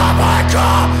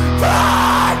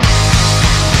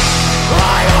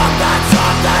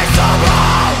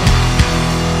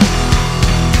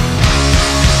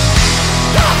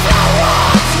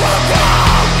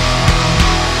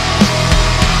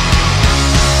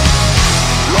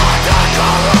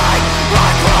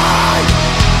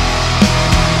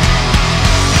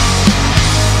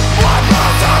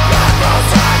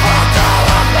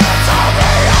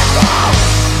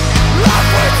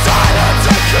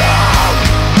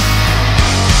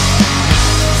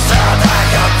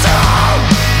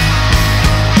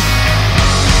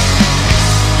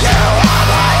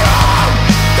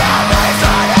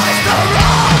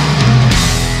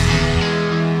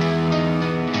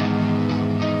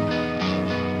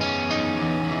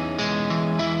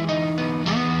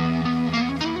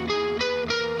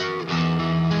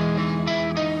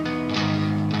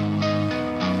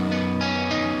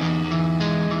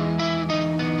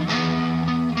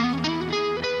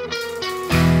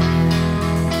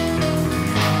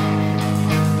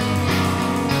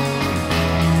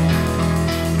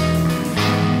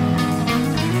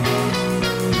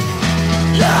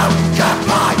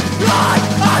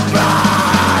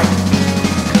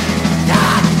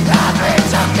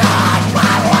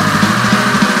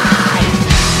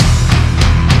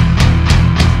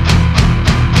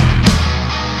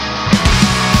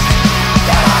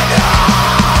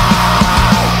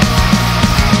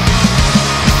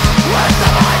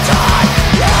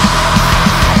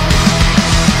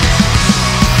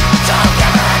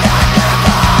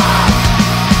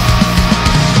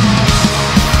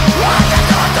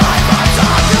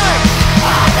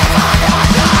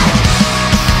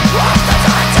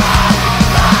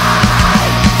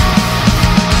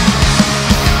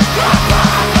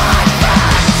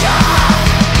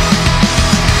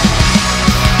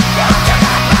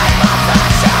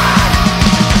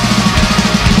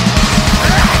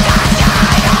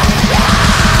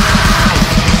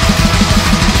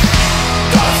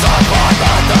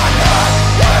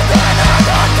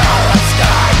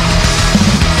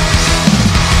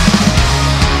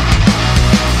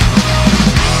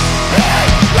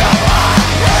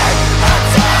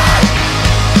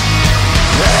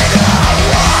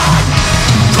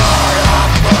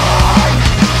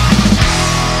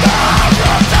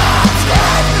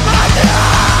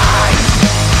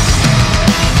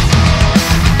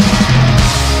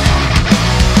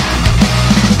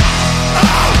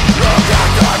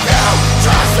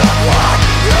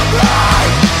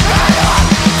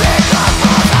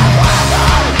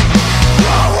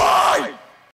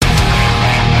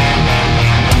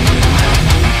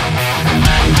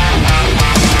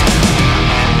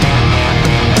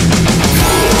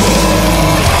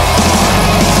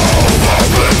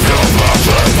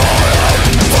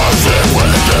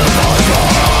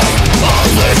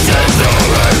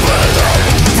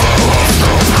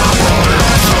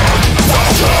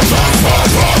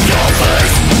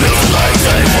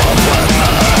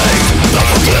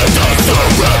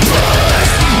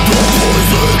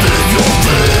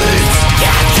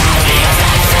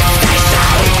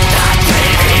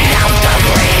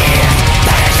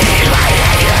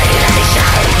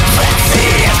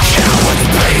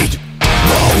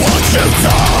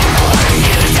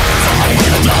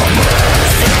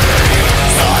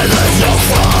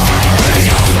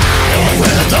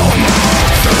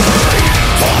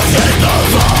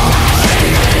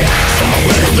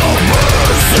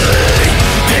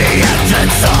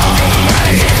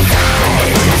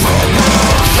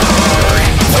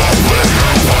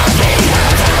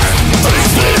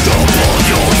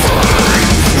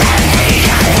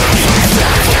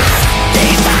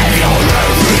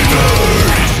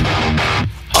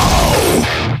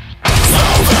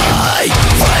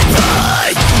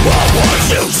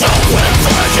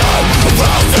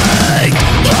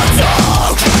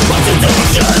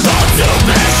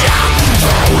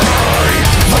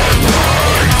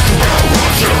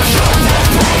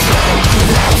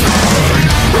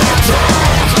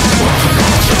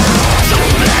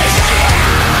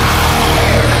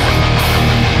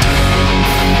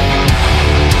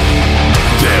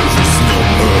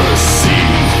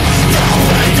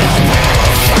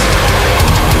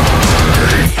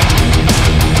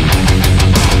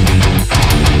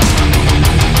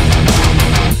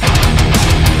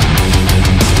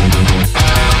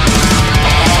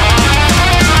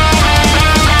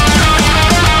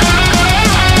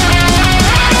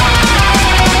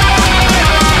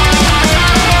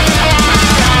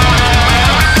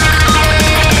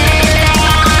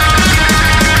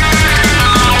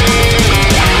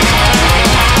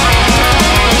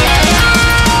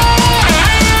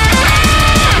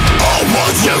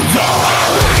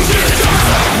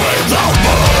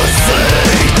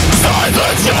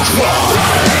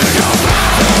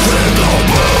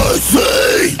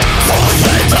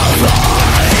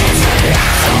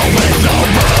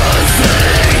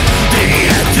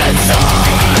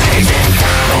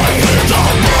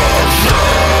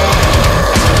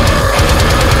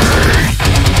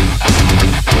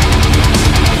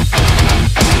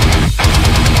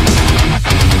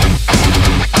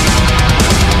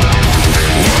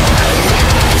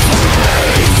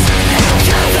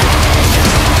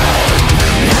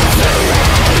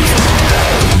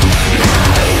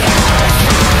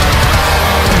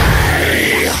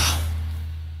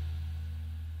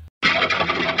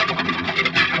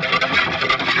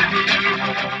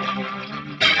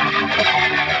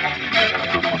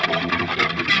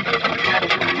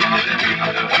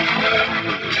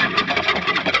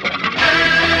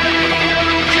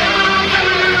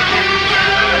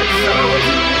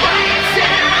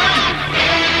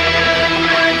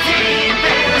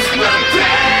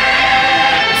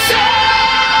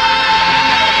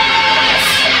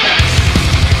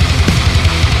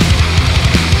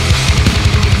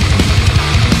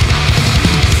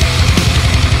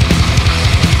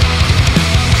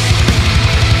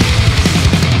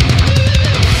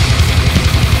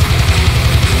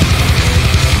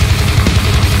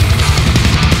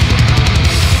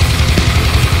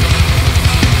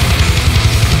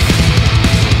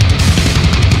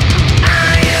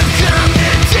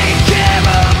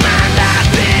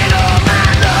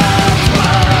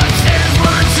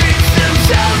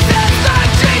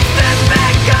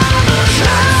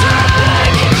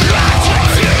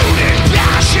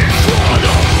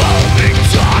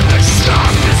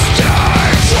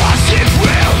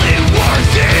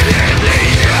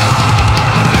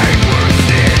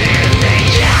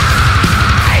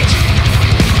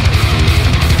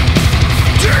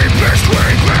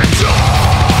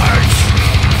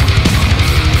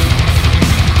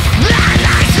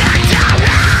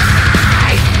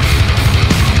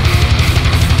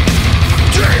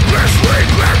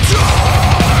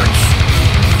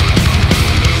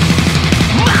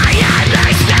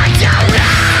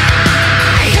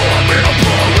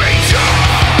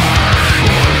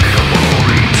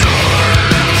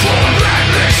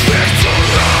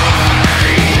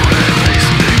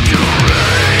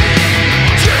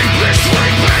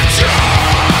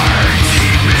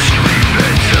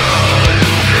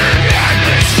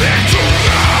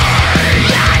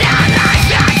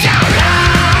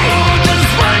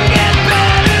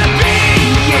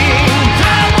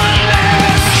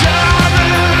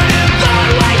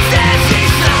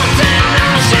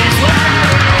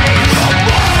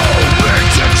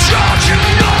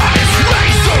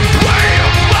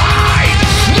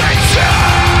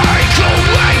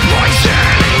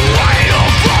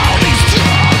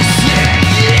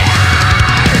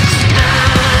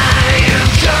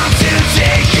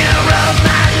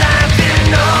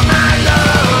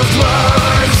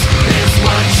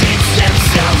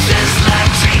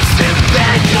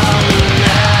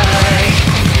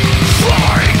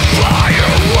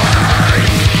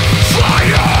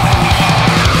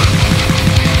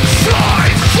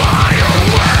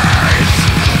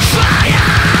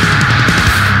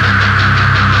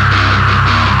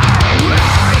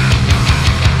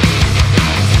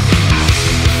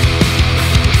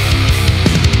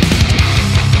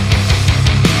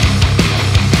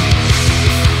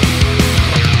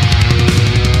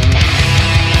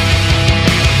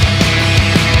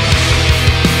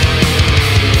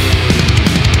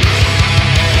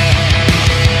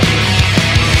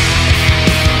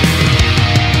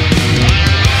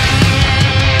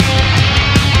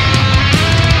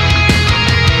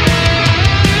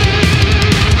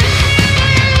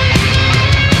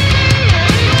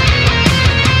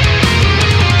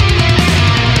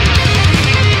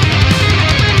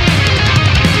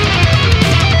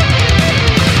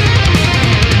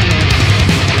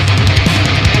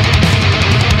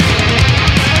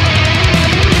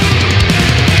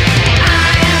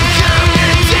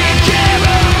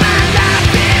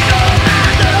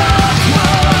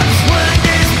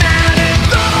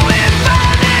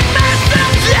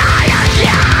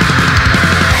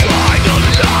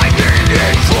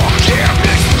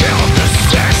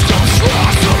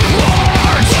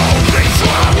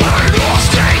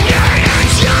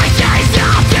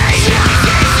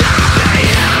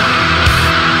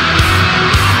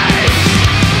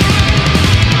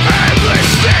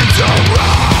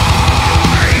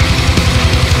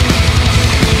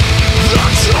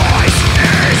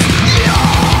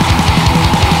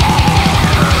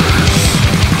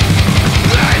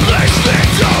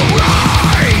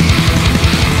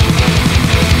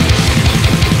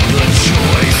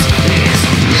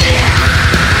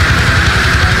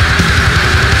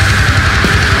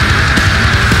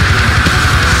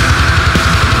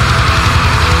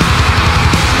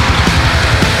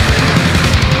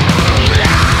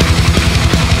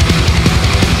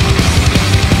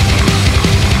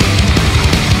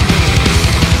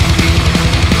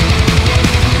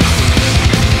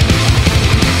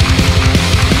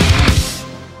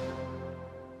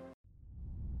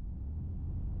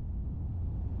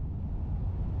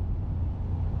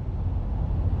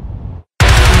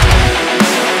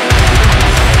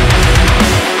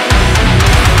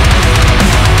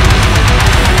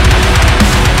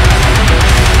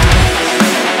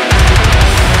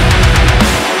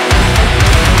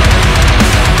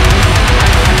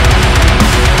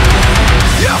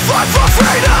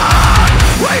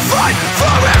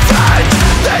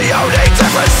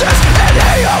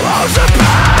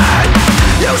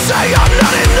 I'm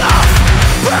not enough,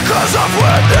 because I've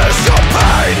witnessed your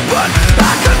pain, but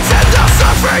I contend our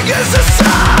suffering is the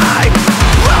same.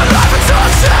 Our life is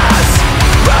torches,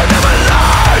 we'll never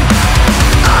learn.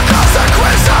 Our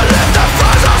consequence to live the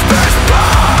fires of space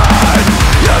burn.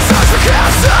 You search for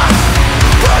cancer,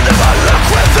 but never look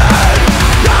within.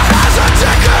 Your hands are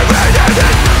decorated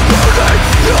in only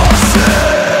your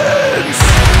sins.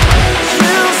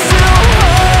 You still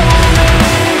hold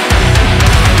me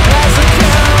as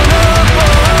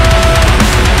accountable.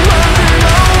 Running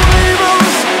all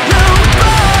evils you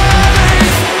body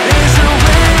is a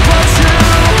reap what you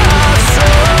have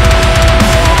sown.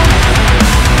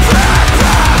 Back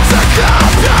to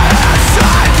cup your head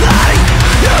tightly.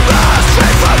 You must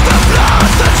drink from the blood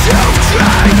that you've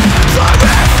drained. For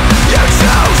if you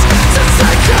choose to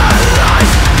take a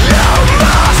life, you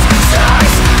must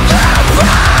taste the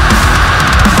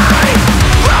pain.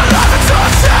 Our life is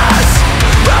torches,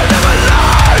 we'll never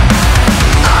learn.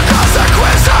 Our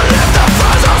consequence to live the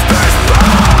fires of space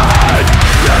burn.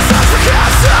 You search for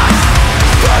cancer,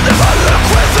 but never look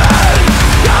within.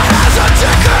 Your hands are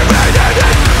decorated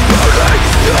in only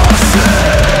your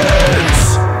sins.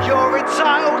 You're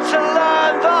entitled to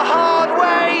learn the hard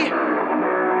way.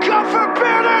 God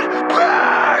forbid it,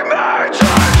 bring me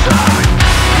attention.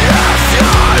 If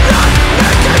you're not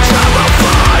making trouble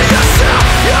for yourself,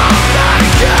 you're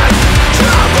making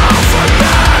trouble for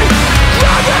me.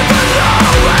 Living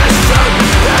below is true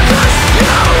because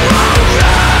you won't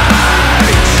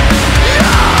rage.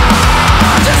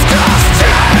 You're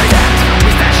disgusting.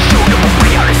 We stand shooter, but we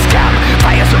are a scam.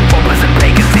 Fires and robbers and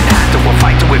pagans in hand. We'll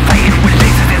fight to invade with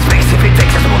lasers in space. If it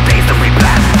takes us more days to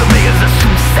replan. The mayor's a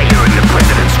soothsayer and the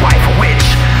president's wife a witch.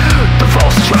 The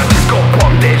false church has got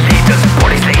one their leaders,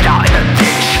 bodies laid out in a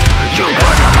ditch. You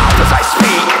burn my mouth as I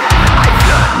speak. I've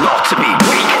learned not to be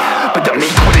weak, but the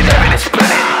meek would inherit this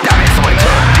planet. Damn it, so I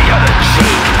turn the other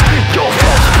cheek. Your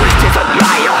false priest is a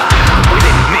liar.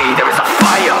 Within me there is a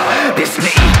fire. This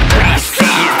need we see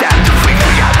is that to free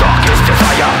our darkest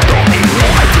desire. Don't need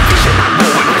more my division,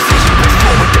 more with precision. Press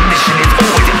forward, the mission is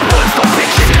always in words, not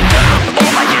fiction.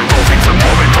 All my involvements are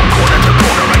pouring from corner to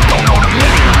corner. I don't know the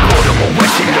meaning of order or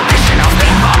wishing the vision. I'll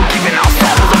steam up, giving out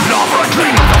samples of love. I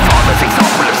dream of the father's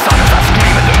example of son as I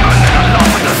scream at the moon and I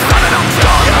laugh at the sun and I'm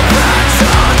done. Your back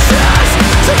touches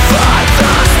to find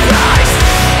the space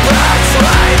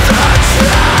between the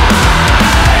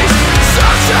trees.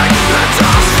 Searching the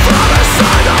dust from the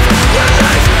side of relief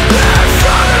in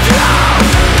front of you.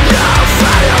 You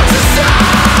fail to see.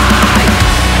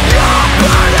 You're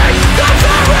burning the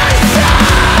very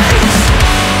things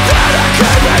that are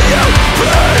keeping you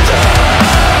breathing.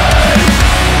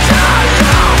 Can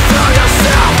you feel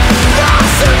yourself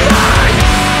lost in me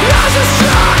as a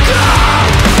struggle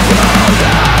will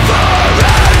never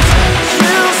end?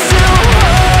 You still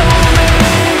hold me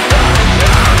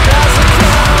as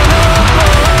accountable.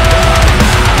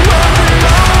 Running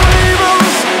all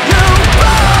evils you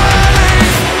body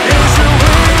is a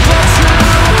reap what you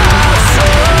have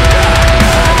sown.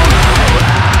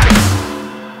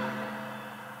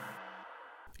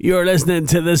 You're listening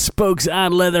to the Spokes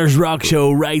and Leathers Rock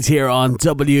Show right here on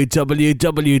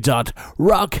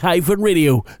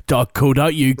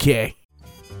www.rock-radio.co.uk.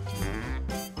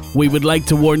 We would like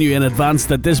to warn you in advance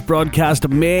that this broadcast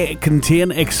may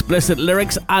contain explicit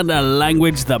lyrics and a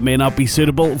language that may not be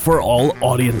suitable for all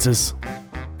audiences.